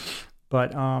for that,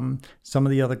 but some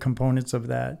of the other components of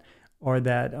that are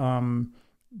that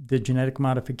the genetic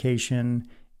modification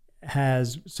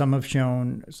some have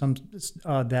shown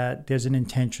that there's an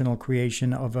intentional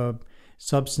creation of a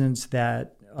substance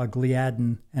that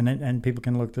gliadin, and people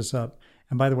can look this up.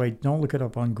 And by the way, don't look it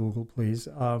up on Google, please.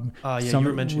 You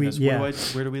were mentioning this. Yeah.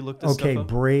 Where do we look this Okay, stuff up?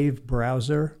 Brave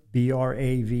Browser,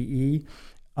 Brave.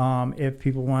 If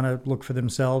people want to look for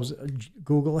themselves,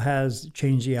 Google has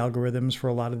changed the algorithms for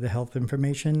a lot of the health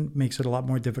information, makes it a lot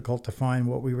more difficult to find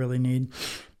what we really need.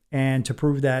 And to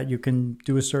prove that, you can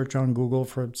do a search on Google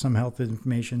for some health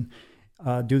information.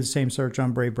 Do the same search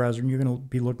on Brave Browser, and you're going to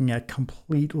be looking at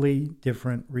completely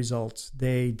different results.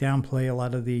 They downplay a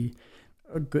lot of the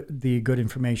good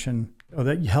information, or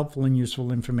the helpful and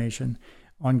useful information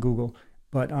on Google.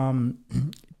 But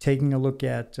taking a look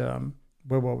at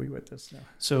where were we with this now?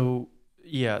 So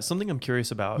yeah, something I'm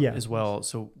curious about Yeah. as well.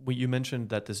 So you mentioned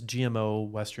that this GMO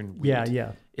Western wheat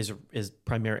is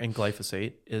primary, and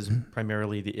glyphosate is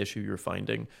primarily the issue you're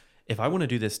finding. If I want to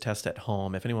do this test at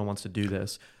home, if anyone wants to do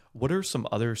this, what are some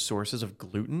other sources of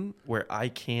gluten where I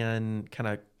can kind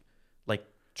of like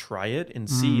try it and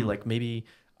see, like maybe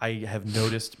I have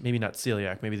noticed, maybe not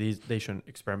celiac, maybe they shouldn't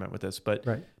experiment with this, but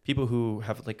people who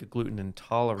have like a gluten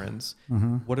intolerance,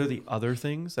 what are the other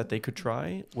things that they could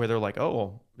try where they're like,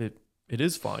 oh, it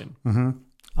is fine?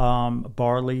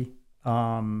 Barley,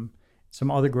 some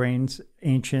other grains,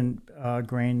 ancient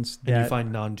grains. And you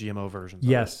find non-GMO versions.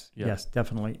 Yes, of it. Yeah. yes,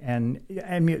 definitely.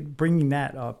 And bringing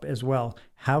that up as well,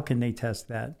 how can they test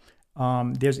that?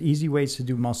 There's easy ways to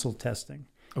do muscle testing.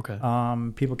 Okay.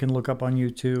 People can look up on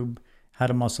YouTube how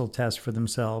to muscle test for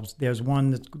themselves. There's one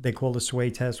that they call the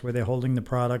sway test, where they're holding the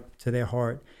product to their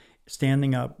heart,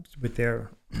 standing up with their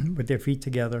feet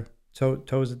together,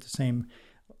 toes at the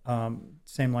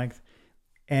same length,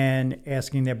 and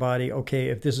asking their body, okay,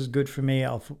 if this is good for me,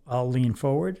 I'll lean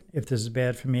forward. If this is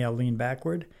bad for me, I'll lean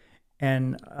backward.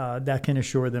 And that can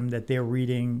assure them that they're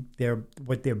reading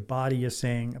what their body is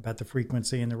saying about the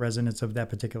frequency and the resonance of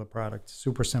that particular product.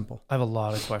 Super simple. I have a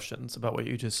lot of questions about what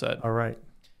you just said. All right.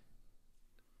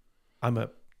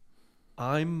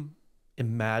 I'm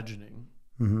imagining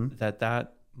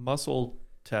that muscle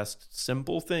test,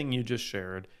 simple thing you just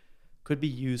shared, could be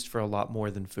used for a lot more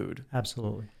than food.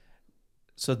 Absolutely.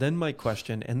 So then my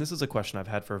question, and this is a question I've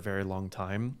had for a very long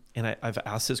time, and I've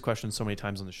asked this question so many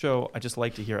times on the show. I just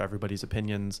like to hear everybody's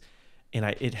opinions, and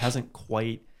it hasn't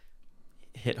quite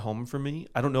hit home for me.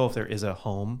 I don't know if there is a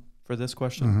home for this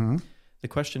question. The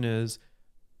question is,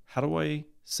 how do I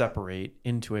separate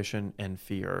intuition and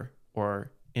fear,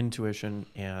 or intuition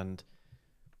and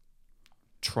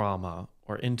trauma,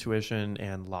 or intuition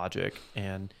and logic?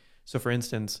 And so for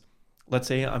instance, let's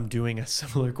say I'm doing a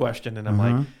similar question and I'm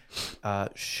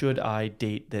like, should I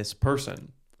date this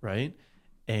person? Right.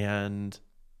 And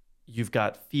you've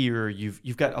got fear,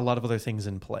 you've got a lot of other things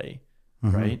in play,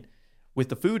 right? With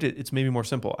the food, it's maybe more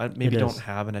simple. I maybe don't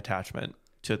have an attachment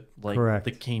to like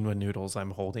the quinoa noodles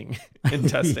I'm holding and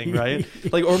testing, right?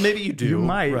 Like, or maybe you do, you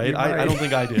might, right? You might. I don't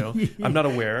think I do. I'm not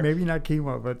aware. Maybe not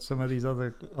quinoa, but some of these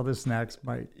other snacks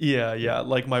might. Yeah.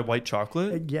 Like my white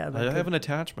chocolate. Yeah. I have an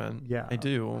attachment. Yeah. I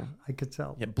do. I could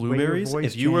tell. Yeah. Blueberries.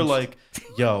 If you were like,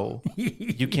 yo,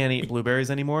 you can't eat blueberries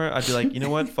anymore, I'd be like, you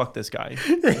know what? Fuck this guy.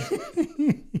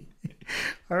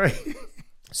 All right.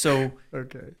 So,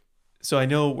 okay. So I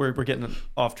know we're getting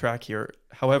off track here.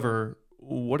 However,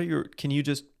 can you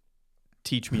just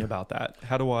teach me about that?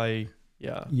 How do I,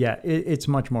 Yeah, it's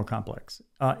much more complex.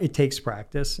 It takes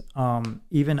practice.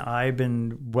 Even I've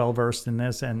been well-versed in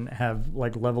this and have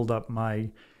like leveled up my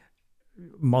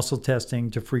muscle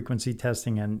testing to frequency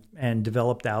testing and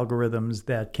developed algorithms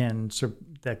that can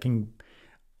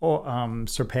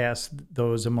surpass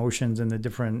those emotions and the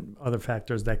different other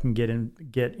factors that can get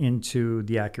into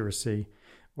the accuracy,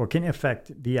 or can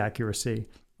affect the accuracy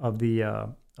of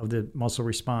the muscle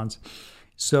response.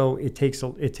 So it takes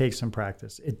some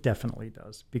practice. It definitely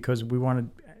does, because we want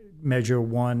to measure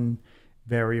one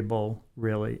variable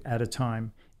really at a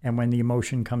time, and when the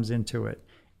emotion comes into it,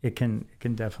 it can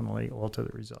definitely alter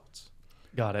the results.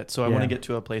 Got it. So I want to get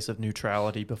to a place of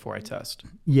neutrality before I test.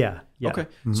 Yeah. Okay.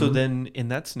 So then in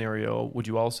that scenario, would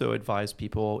you also advise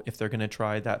people, if they're going to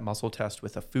try that muscle test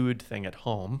with a food thing at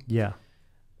home? Yeah.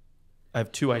 I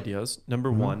have two ideas.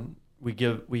 Number one,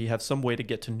 we have some way to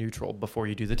get to neutral before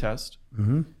you do the test.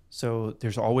 Mm-hmm. So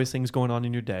there's always things going on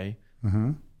in your day.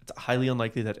 Mm-hmm. It's highly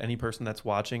unlikely that any person that's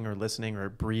watching or listening or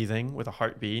breathing with a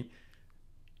heartbeat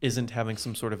isn't having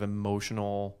some sort of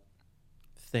emotional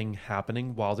thing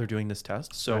happening while they're doing this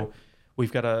test. So Right.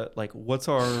 we've got to like, what's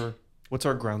our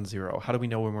ground zero? How do we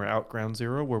know when we're out ground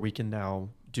zero where we can now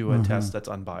do a Mm-hmm. test that's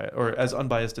unbiased or as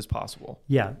unbiased as possible?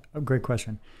 Yeah, a great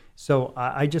question. So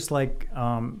I just like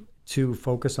to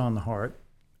focus on the heart,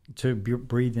 to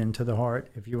breathe into the heart.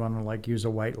 If you want to like use a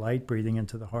white light, breathing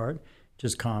into the heart,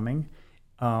 just calming,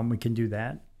 we can do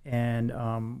that. And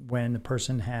when the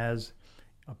person has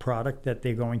a product that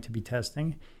they're going to be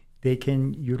testing, they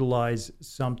can utilize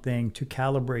something to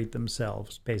calibrate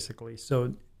themselves, basically.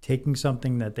 So taking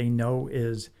something that they know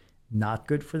is not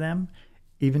good for them,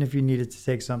 even if you needed to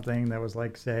take something that was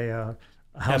like, say, a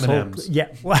household. M&Ms. Yeah.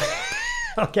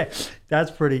 Okay. That's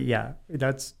pretty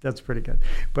good.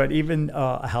 But even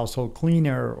a household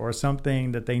cleaner or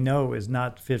something that they know is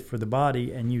not fit for the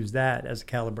body and use that as a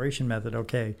calibration method.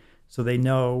 Okay. So they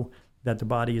know that the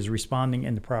body is responding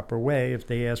in the proper way. If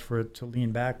they ask for it to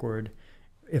lean backward,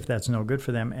 if that's no good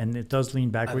for them, and it does lean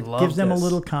backward, gives them a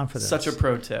little confidence. Such a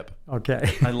pro tip.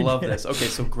 Okay. I love this. Okay,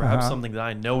 so grab something that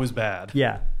I know is bad.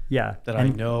 Yeah. That I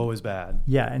know is bad.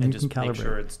 Yeah, and you just can calibrate. make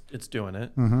sure it's doing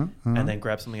it. Mm-hmm. And then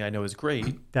grab something I know is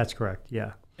great. That's correct.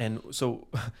 Yeah. And so,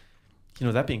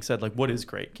 that being said, like, what is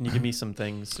great? Can you give me some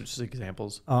things, just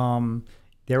examples?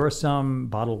 There are some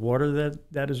bottled water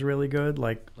that is really good.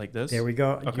 Like this? There we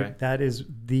go. Okay. That is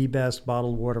the best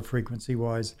bottled water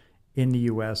frequency-wise in the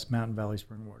U.S., Mountain Valley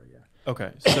Spring Water, yeah.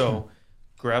 Okay, so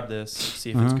grab this,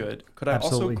 see if it's good. Could I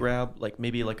Absolutely. also grab, like,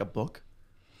 maybe like a book?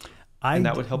 And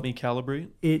that would help me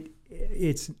calibrate?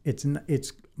 It's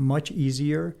much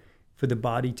easier for the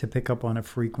body to pick up on a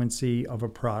frequency of a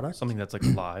product. Something that's, like,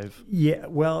 live. Yeah,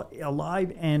 well,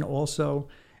 alive, and also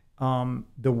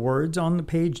the words on the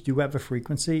page do have a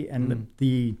frequency, and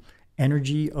the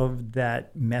energy of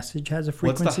that message has a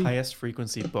frequency. What's the highest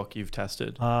frequency book you've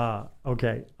tested?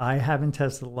 Okay. I haven't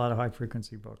tested a lot of high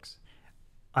frequency books.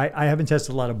 I haven't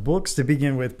tested a lot of books to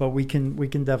begin with, but we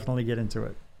can definitely get into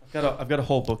it. I've got a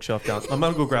whole bookshelf down. I'm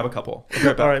gonna go grab a couple. I'll be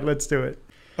right back. All right, let's do it.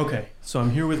 Okay, so I'm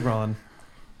here with Ron.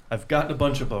 I've gotten a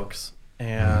bunch of books,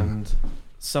 and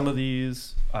some of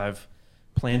these I've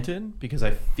planted because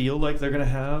I feel like they're gonna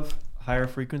have higher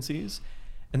frequencies.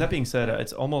 And that being said,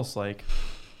 it's almost like,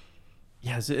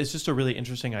 yeah, it's just a really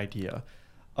interesting idea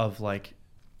of like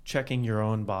checking your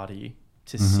own body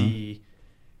to see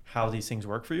how these things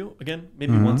work for you. Again,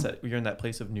 maybe once that you're in that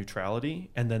place of neutrality,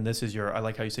 and then this is I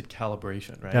like how you said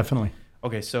calibration, right? Definitely.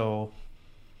 Okay, so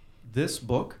this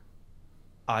book,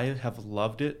 I have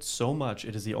loved it so much.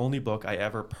 It is the only book I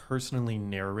ever personally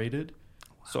narrated,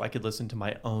 so I could listen to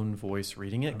my own voice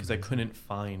reading it because I couldn't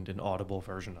find an audible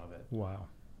version of it. Wow.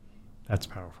 That's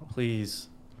powerful. Please.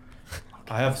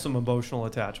 I have some emotional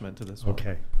attachment to this one.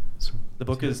 Okay. So The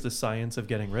book is The Science of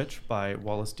Getting Rich by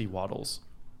Wallace D. Wattles.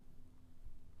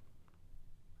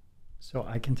 So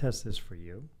I can test this for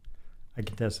you. I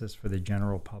can test this for the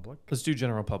general public. Let's do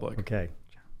general public. Okay.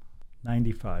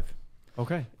 95.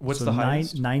 Okay. What's So the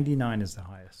highest? 99 is the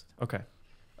highest. Okay.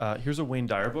 Here's a Wayne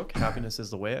Dyer book, Happiness is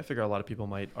the Way. I figure a lot of people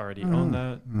might already own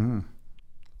that.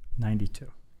 92.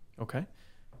 Okay.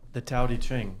 The Tao Te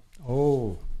Ching.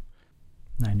 Oh,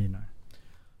 99.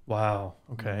 Wow.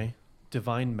 Okay.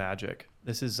 Divine Magic.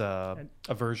 This is a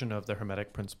version of the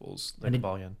Hermetic Principles, the And it-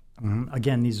 Kabbalion.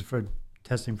 Again, these are for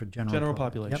testing for general public.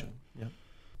 population. Yep.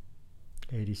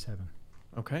 Yep. 87.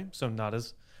 Okay. So not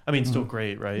as, I mean, still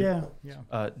great, right? Yeah.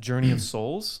 Yeah. Journey of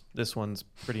Souls. This one's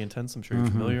pretty intense. I'm sure you're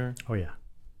familiar. Oh, yeah.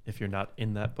 If you're not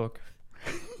in that book.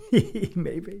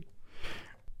 Maybe.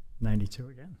 92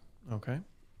 again. Okay.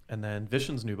 And then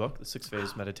Vishen's new book, The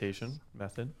 6-Phase Meditation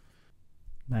Method.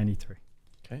 93.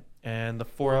 Okay. And the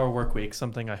 4-Hour Work Week,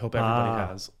 something I hope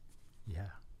everybody has. Yeah.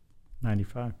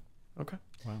 95. Okay.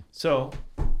 Wow. So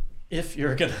if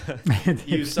you're going to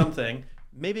use something,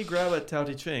 maybe grab a Tao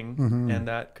Te Ching, and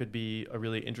that could be a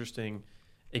really interesting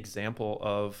example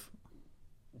of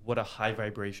what a high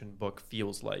vibration book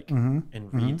feels like and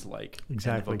reads like.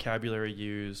 Exactly. And the vocabulary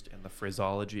used and the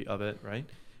phraseology of it, right?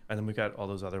 And then we've got all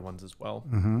those other ones as well.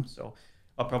 So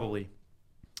I'll probably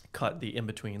cut the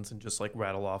in-betweens and just like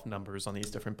rattle off numbers on these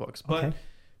different books. But Okay.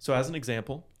 so as an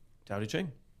example, Tao Te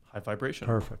Ching, high vibration.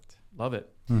 Perfect. Love it.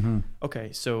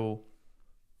 Okay, so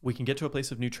we can get to a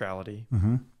place of neutrality.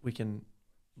 We can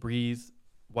breathe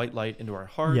white light into our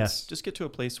hearts. Yes. Just get to a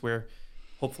place where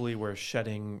hopefully we're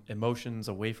shedding emotions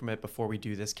away from it before we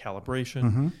do this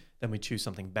calibration. Then we choose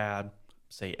something bad,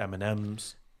 say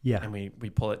M&Ms, Yeah. and we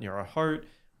pull it near our heart.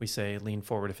 We say lean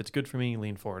forward if it's good for me,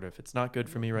 lean forward if it's not good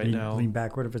for me right now. Lean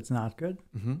backward if it's not good.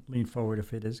 Mm-hmm. Lean forward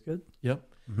if it is good. Yep.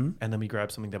 Mm-hmm. And then we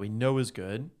grab something that we know is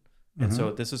good. And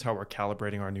so this is how we're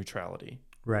calibrating our neutrality.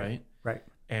 Right.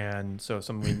 And so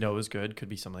something we know is good could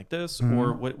be something like this,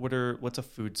 or what's a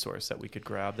food source that we could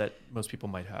grab that most people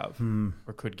might have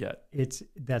or could get?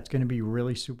 That's going to be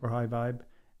really super high vibe.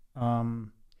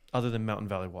 Other than Mountain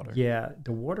Valley water. Yeah,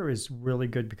 the water is really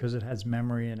good because it has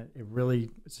memory in it. It really,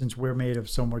 since we're made of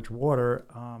so much water,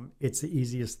 it's the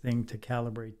easiest thing to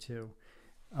calibrate to.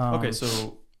 Okay,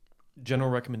 so general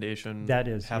recommendation: that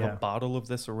is have a bottle of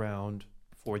this around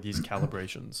for these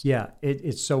calibrations. Yeah,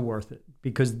 it's so worth it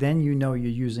because then you know you're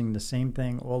using the same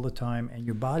thing all the time, and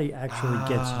your body actually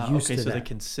gets used to that. Okay, so the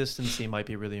consistency might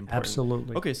be really important.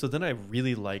 Absolutely. Okay, so then I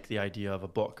really like the idea of a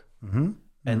book.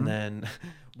 And then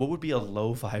what would be a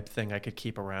low vibe thing I could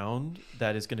keep around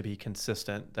that is going to be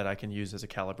consistent that I can use as a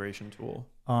calibration tool?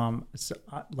 So,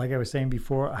 like I was saying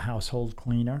before, a household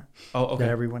cleaner that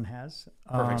everyone has.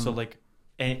 Perfect. So like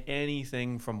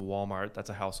anything from Walmart that's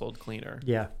a household cleaner.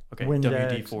 Yeah. Okay.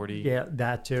 Windex, WD-40. Yeah,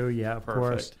 that too. Yeah, of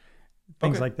course.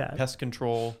 Things like that. Pest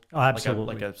control. Oh,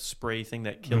 absolutely. Like a spray thing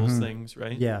that kills things,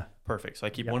 right? Yeah. Perfect. So I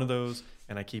keep one of those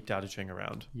and I keep Dao De Ching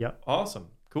around. Yep. Awesome.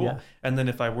 Cool. Yeah. And then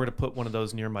if I were to put one of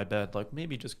those near my bed, like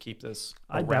maybe just keep this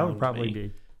around that would probably me.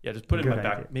 be. Yeah, just put it in my good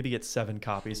back. idea. Maybe get 7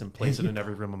 copies and place it in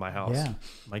every room of my house. Yeah.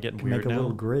 Am I getting Can weird make a now?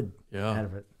 little grid out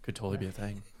of it. Could totally be a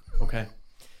thing.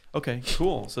 Okay,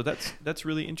 cool. So that's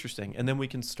really interesting. And then we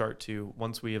can start to,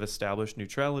 once we have established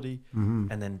neutrality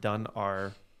and then done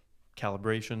our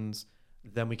calibrations,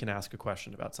 then we can ask a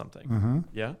question about something.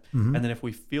 Yeah? And then if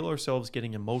we feel ourselves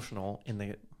getting emotional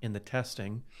in the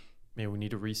testing, maybe we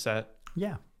need to reset.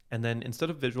 Yeah. And then instead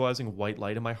of visualizing white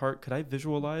light in my heart, could I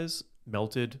visualize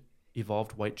melted,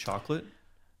 evolved white chocolate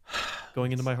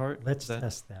going into my heart? Let's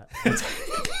test that.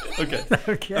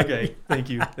 Okay. Thank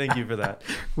you for that.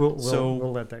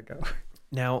 We'll let that go.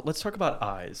 Now let's talk about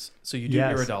eyes. So you do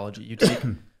iridology. You take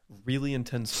really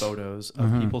intense photos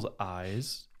of people's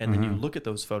eyes, and then you look at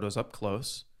those photos up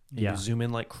close, and you zoom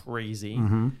in like crazy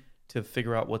to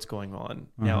figure out what's going on.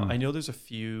 Now, I know there's a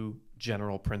few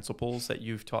general principles that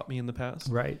you've taught me in the past.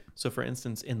 Right. So for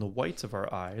instance, in the whites of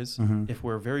our eyes, if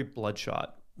we're very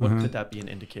bloodshot, what could that be an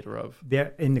indicator of?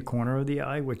 They're in the corner of the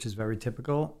eye, which is very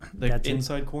typical. The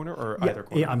inside corner or either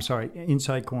corner? Yeah, I'm sorry,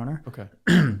 inside corner. Okay.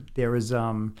 There is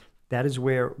that is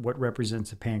where what represents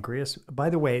the pancreas. By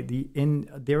the way,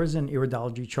 there is an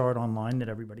iridology chart online that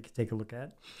everybody can take a look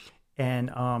at. And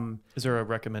is there a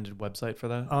recommended website for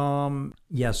that?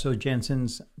 Yeah, so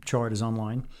Jensen's chart is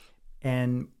online.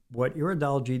 And what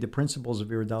iridology, the principles of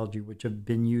iridology, which have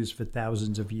been used for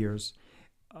thousands of years,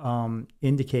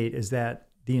 indicate is that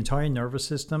the entire nervous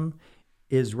system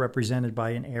is represented by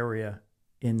an area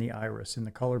in the iris, in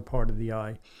the colored part of the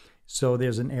eye. So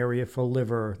there's an area for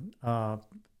liver,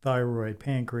 thyroid,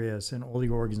 pancreas, and all the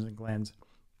organs and glands.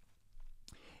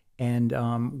 And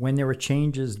when there are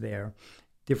changes there,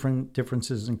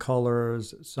 differences in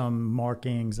colors, some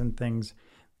markings and things,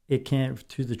 it can,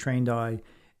 to the trained eye,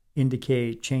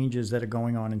 indicate changes that are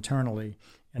going on internally.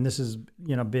 And this has,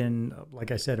 been, like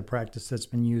I said, a practice that's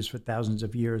been used for thousands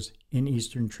of years in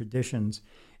Eastern traditions.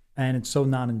 And it's so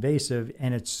non-invasive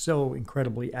and it's so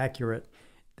incredibly accurate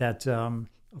that,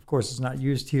 of course, it's not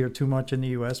used here too much in the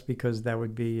U.S. because that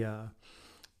would be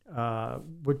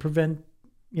would prevent,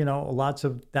 lots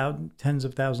of tens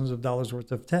of thousands of dollars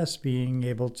worth of tests being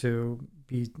able to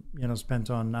be, spent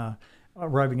on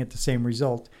arriving at the same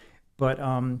result. But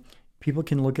people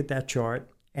can look at that chart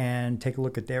and take a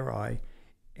look at their eye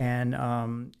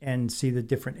and see the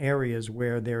different areas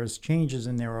where there's changes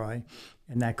in their eye,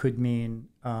 and that could mean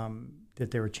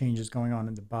that there are changes going on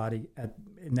in the body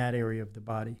in that area of the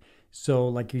body. So,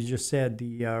 like you just said,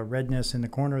 the redness in the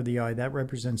corner of the eye, that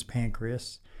represents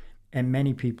pancreas, and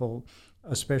many people,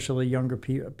 especially younger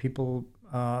people,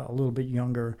 a little bit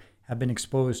younger, have been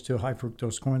exposed to high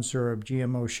fructose corn syrup,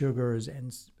 GMO sugars,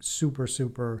 and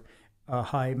super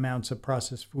high amounts of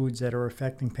processed foods that are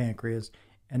affecting pancreas.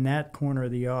 And that corner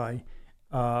of the eye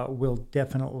will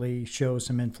definitely show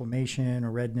some inflammation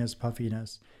or redness,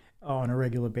 puffiness on a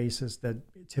regular basis that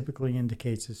typically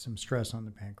indicates there's some stress on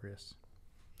the pancreas.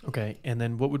 Okay, and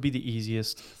then what would be the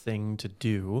easiest thing to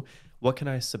do? What can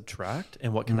I subtract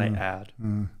and what can I add?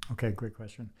 Okay, great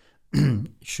question.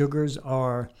 Sugars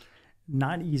are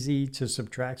not easy to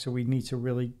subtract, so we need to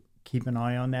really keep an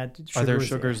eye on that. Are there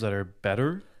sugars that are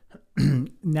better?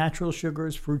 Natural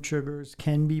sugars, fruit sugars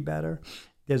can be better.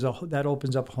 That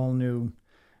opens up a whole new...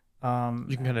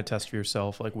 you can kind of test for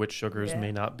yourself, like which sugars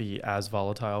may not be as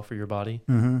volatile for your body.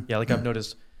 Yeah, like I've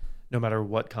noticed no matter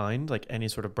what kind, like any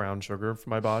sort of brown sugar for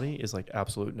my body is like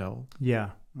absolute no. Yeah,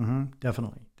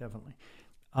 definitely.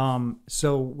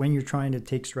 So when you're trying to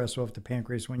take stress off the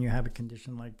pancreas, when you have a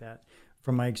condition like that,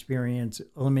 from my experience,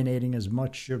 eliminating as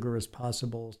much sugar as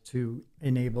possible to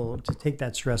take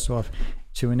that stress off,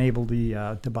 to enable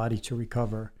the body to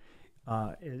recover,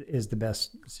 is the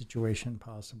best situation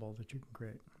possible that you can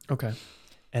create. Okay.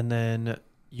 And then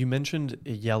you mentioned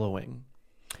yellowing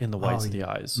in the whites of the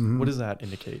eyes. What does that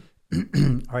indicate?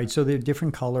 All right, so the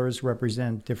different colors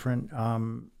represent different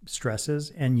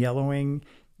stresses, and yellowing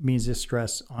means the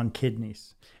stress on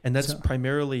kidneys. And that's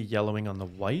primarily yellowing on the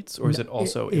whites, or is it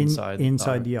also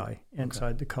inside the eye,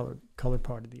 inside the colored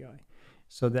part of the eye?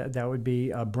 So that would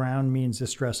be brown means the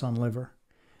stress on liver,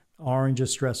 orange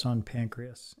is stress on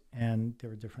pancreas, and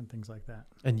there are different things like that.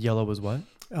 And yellow is what?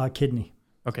 Kidney.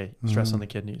 Okay, stress on the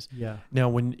kidneys. Yeah. Now,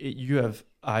 when you have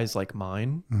eyes like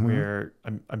mine, where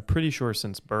I'm pretty sure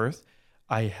since birth,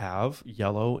 I have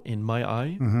yellow in my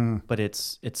eye, but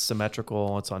it's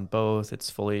symmetrical. It's on both. It's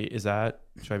fully. Should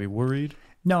I be worried?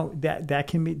 No,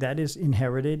 that is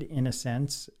inherited in a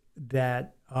sense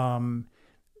that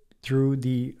through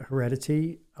the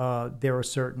heredity, there are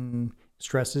certain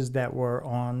stresses that were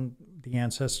on the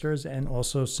ancestors, and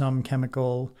also some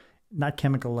not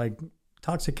chemical like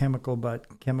toxic chemical,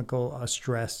 but chemical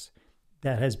stress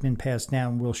that has been passed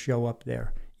down will show up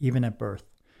there even at birth.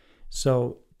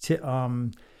 So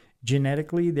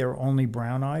genetically, there are only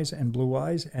brown eyes and blue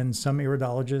eyes, and some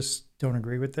iridologists don't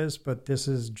agree with this, but this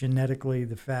is genetically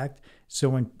the fact. So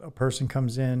when a person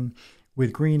comes in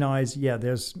with green eyes,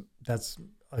 that's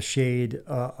a shade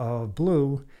of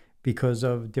blue because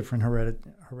of different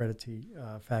heredity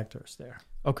factors there.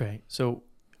 Okay, so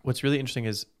what's really interesting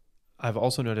is I've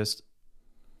also noticed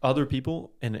other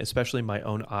people, and especially my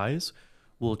own eyes,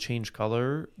 will change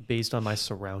color based on my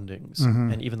surroundings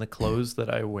and even the clothes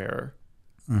that I wear.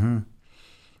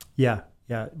 Yeah.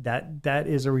 That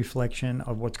is a reflection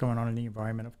of what's going on in the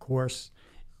environment, of course,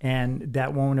 and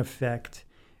that won't affect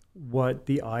what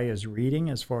the eye is reading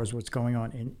as far as what's going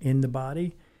on in the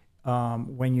body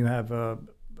when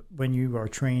you are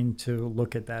trained to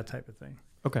look at that type of thing.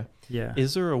 Okay. Yeah.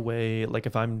 Is there a way, like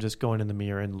if I'm just going in the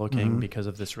mirror and looking because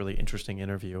of this really interesting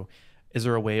interview, is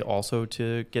there a way also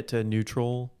to get to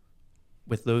neutral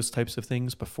with those types of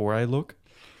things before I look?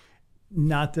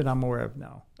 Not that I'm aware of,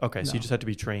 no. Okay, no. So you just have to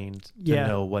be trained to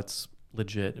know what's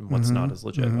legit and what's not as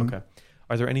legit. Okay.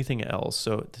 Are there anything else?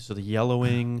 So the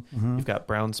yellowing, you've got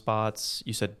brown spots.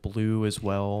 You said blue as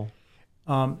well.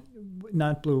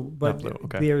 Not blue, but not blue.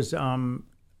 Okay. There's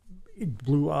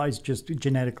blue eyes. Just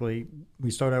genetically,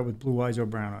 we start out with blue eyes or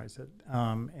brown eyes,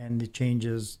 and the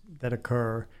changes that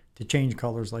occur to change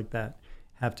colors like that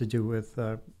have to do with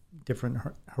different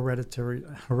hereditary,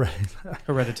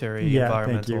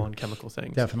 environmental, and chemical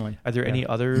things. Definitely. Are there any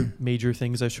other major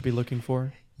things I should be looking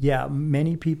for? Yeah,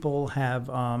 many people have.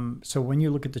 So when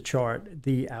you look at the chart,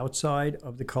 the outside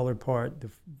of the colored part, the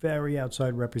very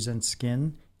outside represents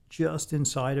skin. Just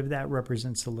inside of that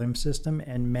represents the lymph system.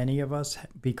 And many of us,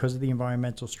 because of the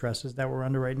environmental stresses that we're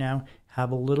under right now,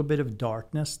 have a little bit of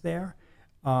darkness there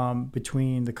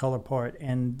between the color part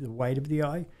and the white of the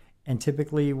eye. And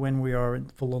typically when we are in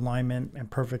full alignment and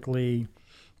perfectly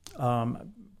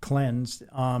cleansed,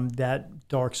 that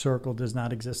dark circle does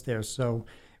not exist there. So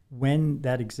when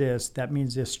that exists, that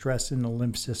means there's stress in the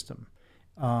lymph system,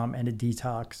 and a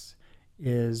detox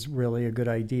is really a good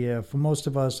idea. For most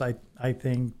of us, I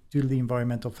think, due to the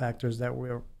environmental factors that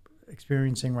we're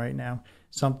experiencing right now,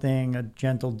 a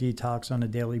gentle detox on a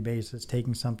daily basis,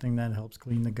 taking something that helps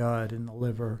clean the gut and the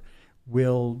liver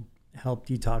will help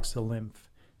detox the lymph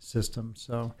system.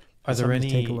 So are there any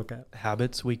take a look at.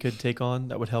 habits we could take on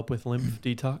that would help with lymph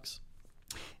detox?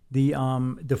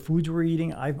 The foods we're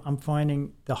eating, I'm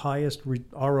finding the highest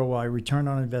ROI, return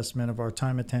on investment of our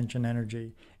time, attention,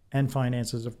 energy, and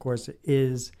finances, of course,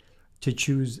 is to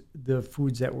choose the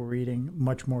foods that we're eating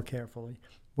much more carefully.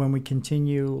 When we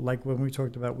continue, like when we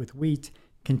talked about with wheat,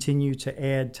 continue to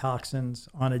add toxins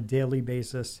on a daily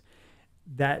basis,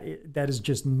 that is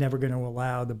just never going to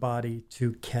allow the body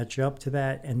to catch up to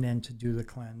that and then to do the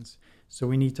cleanse. So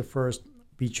we need to first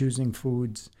be choosing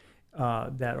foods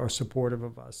that are supportive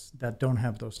of us, that don't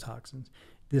have those toxins.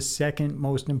 The second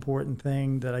most important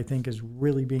thing that I think is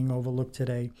really being overlooked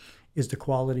today is the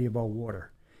quality of our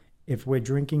water. If we're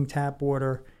drinking tap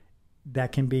water,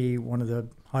 that can be one of the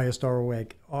highest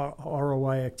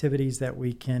ROI activities that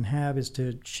we can have, is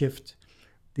to shift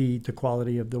the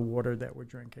quality of the water that we're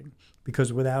drinking.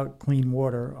 Because without clean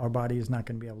water, our body is not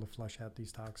going to be able to flush out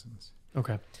these toxins.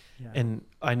 Okay. Yeah. And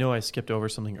I know I skipped over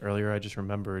something earlier. I just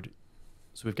remembered.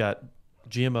 So we've got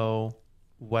GMO,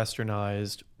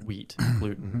 westernized wheat,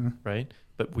 gluten, right?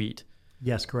 But wheat.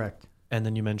 Yes, correct. And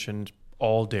then you mentioned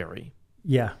all dairy.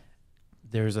 Yeah.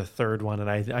 There's a third one, and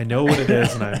I know what it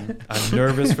is, and I'm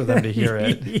nervous for them to hear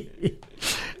it.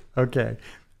 Okay.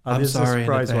 I'm this sorry is a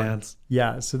surprise in one. advance.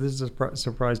 Yeah, so this is a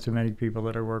surprise to many people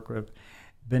that I work with.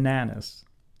 Bananas.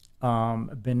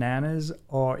 Bananas,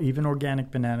 or even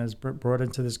organic bananas brought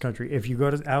into this country. If you go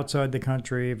to outside the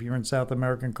country, if you're in South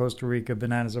America and Costa Rica,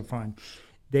 bananas are fine.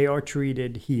 They are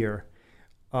treated here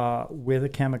with a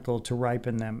chemical to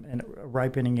ripen them, a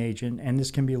ripening agent, and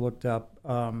this can be looked up.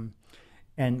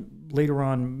 And later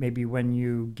on, maybe when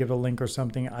you give a link or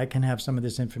something, I can have some of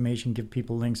this information, give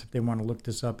people links if they want to look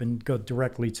this up and go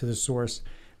directly to the source.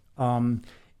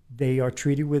 They are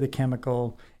treated with a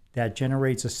chemical that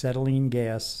generates acetylene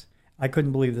gas. I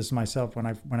couldn't believe this myself when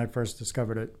I first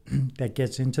discovered it. That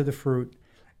gets into the fruit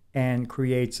and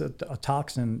creates a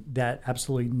toxin that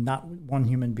absolutely not one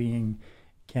human being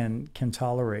can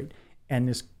tolerate. And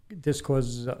this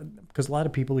causes, because a lot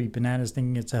of people eat bananas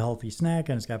thinking it's a healthy snack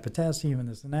and it's got potassium and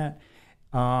this and that.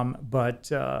 But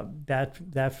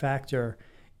that factor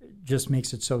just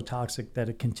makes it so toxic that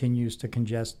it continues to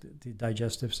congest the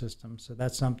digestive system. So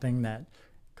that's something that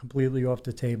completely off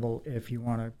the table if you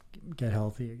want to get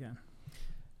healthy again.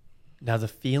 Now, the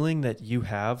feeling that you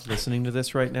have listening to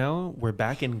this right now, we're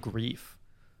back in grief.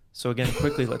 So again,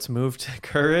 quickly, let's move to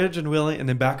courage and willing, and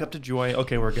then back up to joy.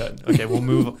 Okay, we're good. Okay, we'll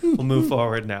move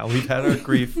forward now. We've had our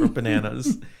grief for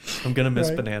bananas. I'm gonna miss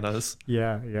bananas.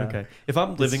 Yeah. Okay. If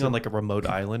I'm living on like a remote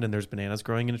island and there's bananas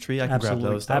growing in a tree, I can grab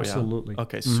those. Though, absolutely. Yeah?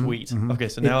 Okay, sweet. Okay,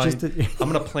 so now I'm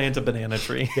gonna plant a banana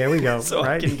tree. There we go. So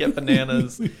right? I can get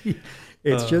bananas.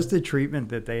 It's just a treatment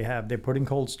that they have. They put in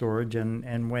cold storage,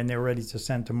 and when they're ready to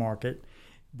send to market,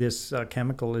 this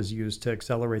chemical is used to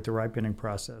accelerate the ripening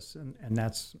process. And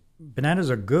that's, bananas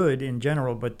are good in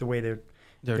general, but the way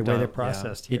they're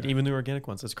processed here. Even the organic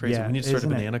ones, that's crazy. Yeah, we need to start a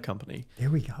banana company. There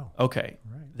we go. Okay.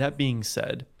 Right. That being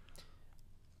said,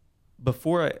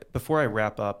 before I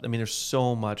wrap up, I mean, there's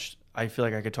so much. I feel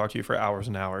like I could talk to you for hours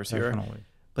and hours here. Definitely.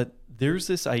 But there's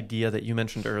this idea that you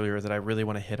mentioned earlier that I really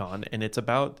want to hit on, and it's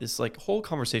about this like whole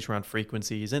conversation around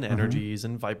frequencies and energies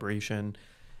and vibration.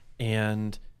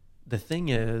 And the thing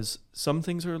is, some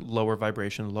things are lower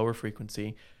vibration, lower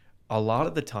frequency. A lot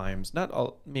of the times,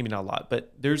 maybe not a lot,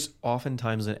 but there's often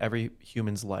times in every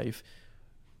human's life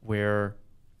where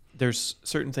there's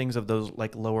certain things of those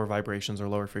like lower vibrations or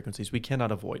lower frequencies we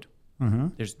cannot avoid.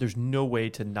 There's no way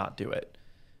to not do it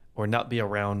or not be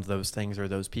around those things or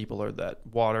those people or that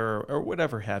water or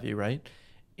whatever have you, right?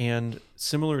 And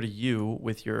similar to you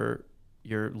with your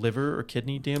liver or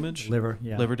kidney damage,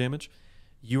 liver damage,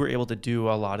 you were able to do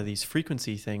a lot of these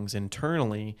frequency things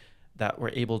internally that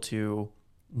were able to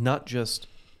not just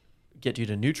get you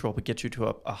to neutral, but get you to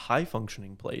a high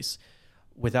functioning place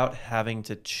without having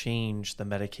to change the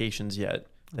medications yet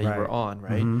that you were on,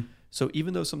 right? So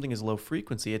even though something is low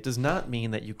frequency, it does not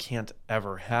mean that you can't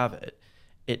ever have it.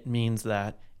 It means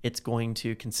that it's going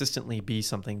to consistently be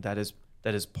something that is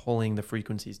pulling the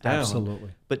frequencies down.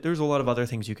 Absolutely. But there's a lot of other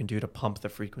things you can do to pump the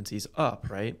frequencies up,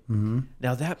 right?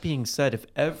 Now, that being said, if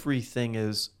everything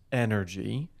is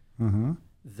energy,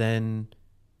 then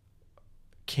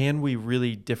can we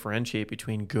really differentiate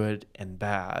between good and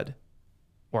bad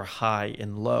or high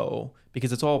and low?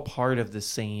 Because it's all part of the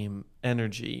same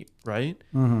energy, right?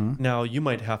 Now, you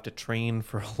might have to train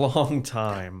for a long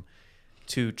time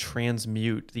to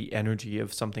transmute the energy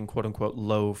of something quote unquote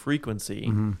low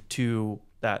frequency to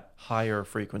that higher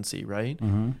frequency, right?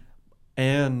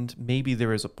 And maybe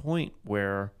there is a point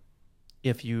where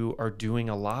if you are doing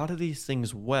a lot of these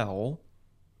things well,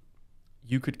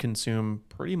 you could consume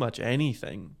pretty much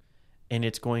anything and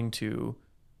it's going to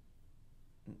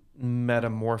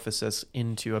metamorphosis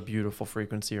into a beautiful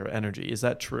frequency or energy. Is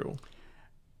that true?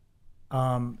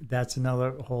 That's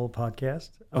another whole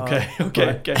podcast.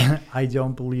 Okay. I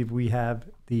don't believe we have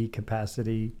the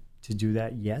capacity to do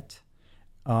that yet.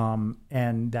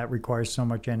 And that requires so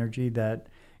much energy that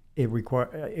it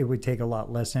would take a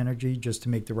lot less energy just to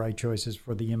make the right choices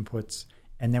for the inputs.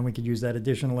 And then we could use that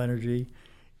additional energy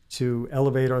to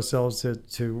elevate ourselves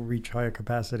to reach higher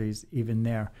capacities even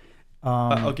there.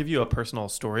 I'll give you a personal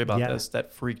story about this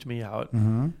that freaked me out.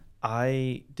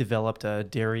 I developed a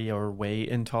dairy or whey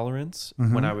intolerance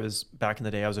when I was back in the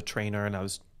day. I was a trainer and I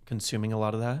was consuming a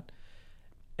lot of that.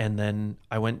 And then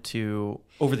I went to,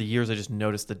 over the years, I just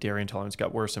noticed the dairy intolerance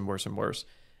got worse and worse and worse,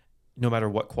 no matter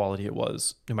what quality it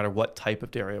was, no matter what type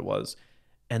of dairy it was.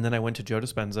 And then I went to Joe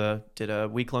Dispenza, did a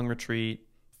week-long retreat,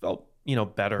 felt,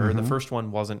 better. The first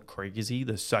one wasn't crazy.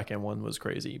 The second one was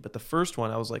crazy. But the first one,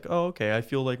 I was like, oh, okay, I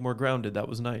feel like more grounded. That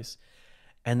was nice.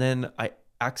 And then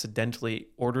accidentally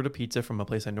ordered a pizza from a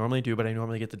place I normally do, but I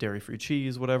normally get the dairy-free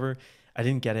cheese, whatever. I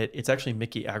didn't get it. It's actually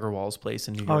Mickey Agarwal's place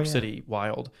in New York City,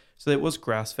 Wild. So it was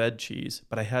grass-fed cheese,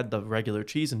 but I had the regular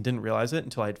cheese and didn't realize it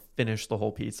until I'd finished the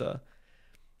whole pizza.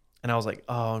 And I was like,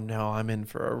 oh no, I'm in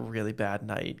for a really bad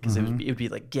night, because it would be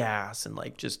like gas and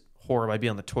like just horrible. I'd be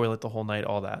on the toilet the whole night,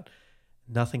 all that.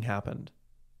 Nothing happened.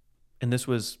 And this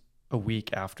was a week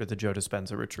after the Joe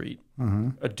Dispenza retreat,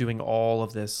 doing all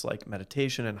of this like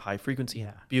meditation and high frequency,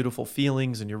 and beautiful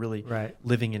feelings, and you're really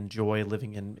living in joy,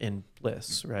 living in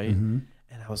bliss, right? And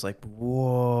I was like,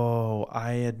 whoa,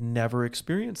 I had never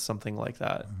experienced something like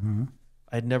that.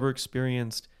 I had never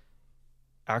experienced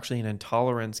actually an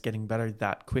intolerance getting better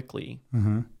that quickly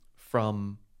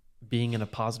from being in a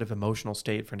positive emotional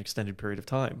state for an extended period of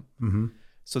time.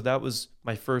 So that was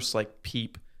my first like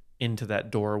peep into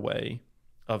that doorway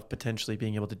of potentially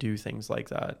being able to do things like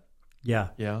that. Yeah.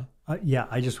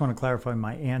 I just want to clarify.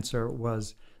 My answer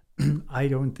was, I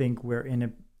don't think we're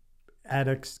in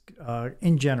addicts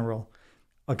in general,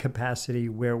 a capacity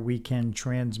where we can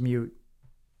transmute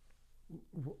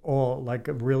all like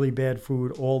really bad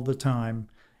food all the time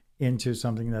into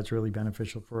something that's really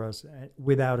beneficial for us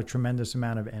without a tremendous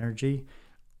amount of energy,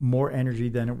 more energy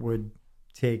than it would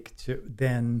take to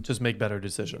then just make better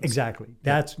decisions. Exactly.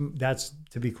 That's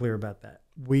to be clear about that.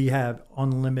 We have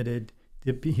unlimited,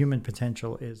 the human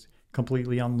potential is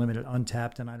completely unlimited,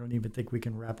 untapped, and I don't even think we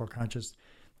can wrap our conscious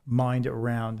mind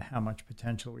around how much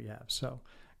potential we have. So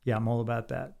yeah, I'm all about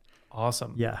that.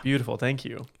 Awesome. Yeah. Beautiful. Thank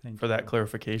you for that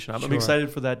clarification. I'm Sure. excited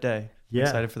for that day. Yeah. I'm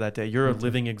excited for that day. You're a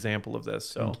living example of this.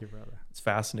 So Thank you, brother. It's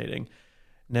fascinating.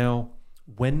 Now,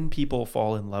 when people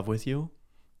fall in love with you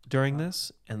during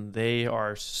this, and they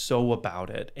are so about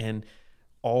it, and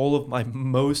all of my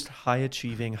most high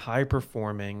achieving, high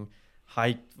performing,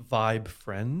 high vibe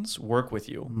friends work with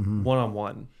you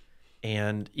one-on-one.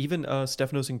 And even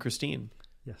Stefanos and Christine,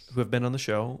 who have been on the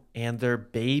show, and their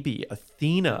baby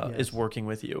Athena is working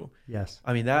with you.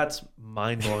 I mean, that's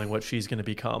mind-blowing what she's going to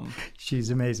become.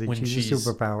 She's amazing. She's a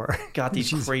superpower. Got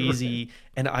these crazy,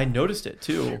 and I noticed it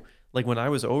too. Like when I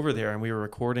was over there and we were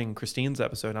recording Christine's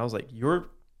episode, and I was like,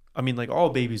 all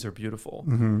babies are beautiful.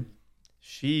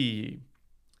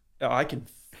 I can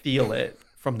feel it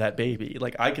from that baby.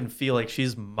 Like I can feel like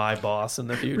she's my boss in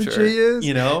the future. She is.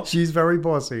 You know, she's very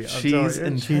bossy. She's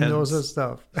intense. She knows her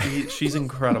stuff. She's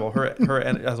incredible. Her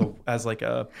as like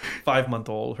a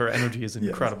 5-month-old, her energy is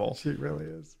incredible. Yes, she really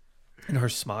is. And her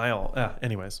smile.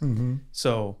 Anyways,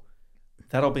 so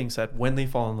that all being said, when they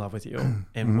fall in love with you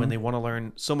and when they want to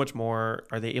learn so much more,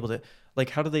 are they able to, like,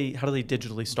 how do they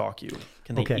digitally stalk you?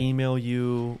 Can they email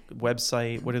you,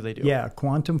 website? What do they do? Yeah,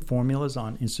 Quantum Formulas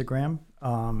on Instagram.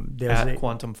 At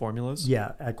Quantum Formulas?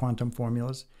 Yeah, at Quantum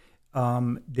Formulas.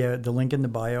 The link in the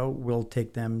bio will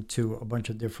take them to a bunch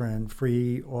of different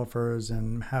free offers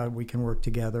and how we can work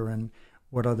together and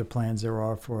what other plans there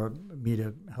are for me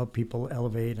to help people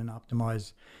elevate and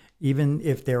optimize. Even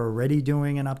if they're already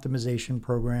doing an optimization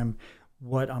program,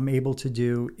 what I'm able to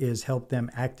do is help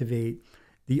them activate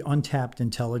the untapped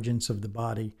intelligence of the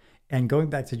body. And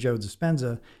going back to Joe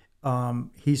Dispenza,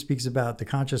 he speaks about the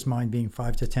conscious mind being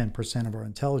 5 to 10% of our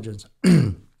intelligence.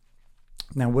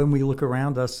 Now, when we look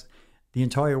around us, the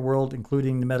entire world,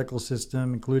 including the medical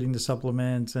system, including the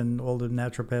supplements and all the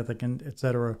naturopathic and et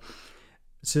cetera,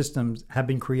 systems have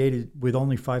been created with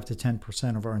only 5 to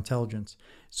 10% of our intelligence.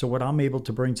 So what I'm able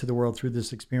to bring to the world through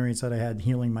this experience that I had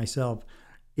healing myself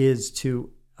is to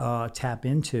tap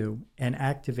into and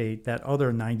activate that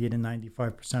other 90 to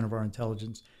 95% of our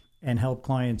intelligence and help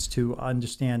clients to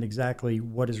understand exactly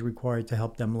what is required to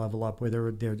help them level up,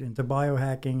 whether they're into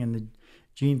biohacking and the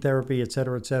gene therapy, et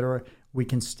cetera, we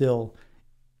can still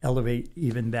elevate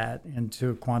even that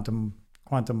into quantum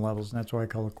levels, and that's why I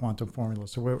call it Quantum Formula.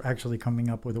 So we're actually coming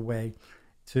up with a way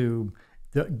to,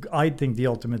 I think the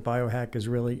ultimate biohack is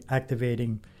really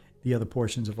activating the other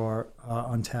portions of our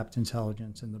untapped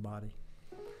intelligence in the body.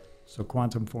 So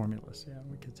Quantum Formulas,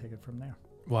 we could take it from there.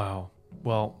 Wow.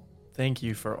 Well, thank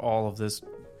you for all of this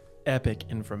epic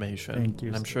information. Thank you.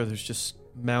 And I'm sure there's just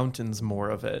mountains more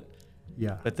of it.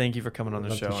 Yeah. But thank you for coming on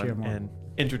the show and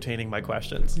entertaining my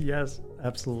questions. Yes,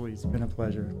 absolutely. It's been a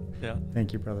pleasure. Yeah.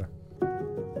 Thank you, brother.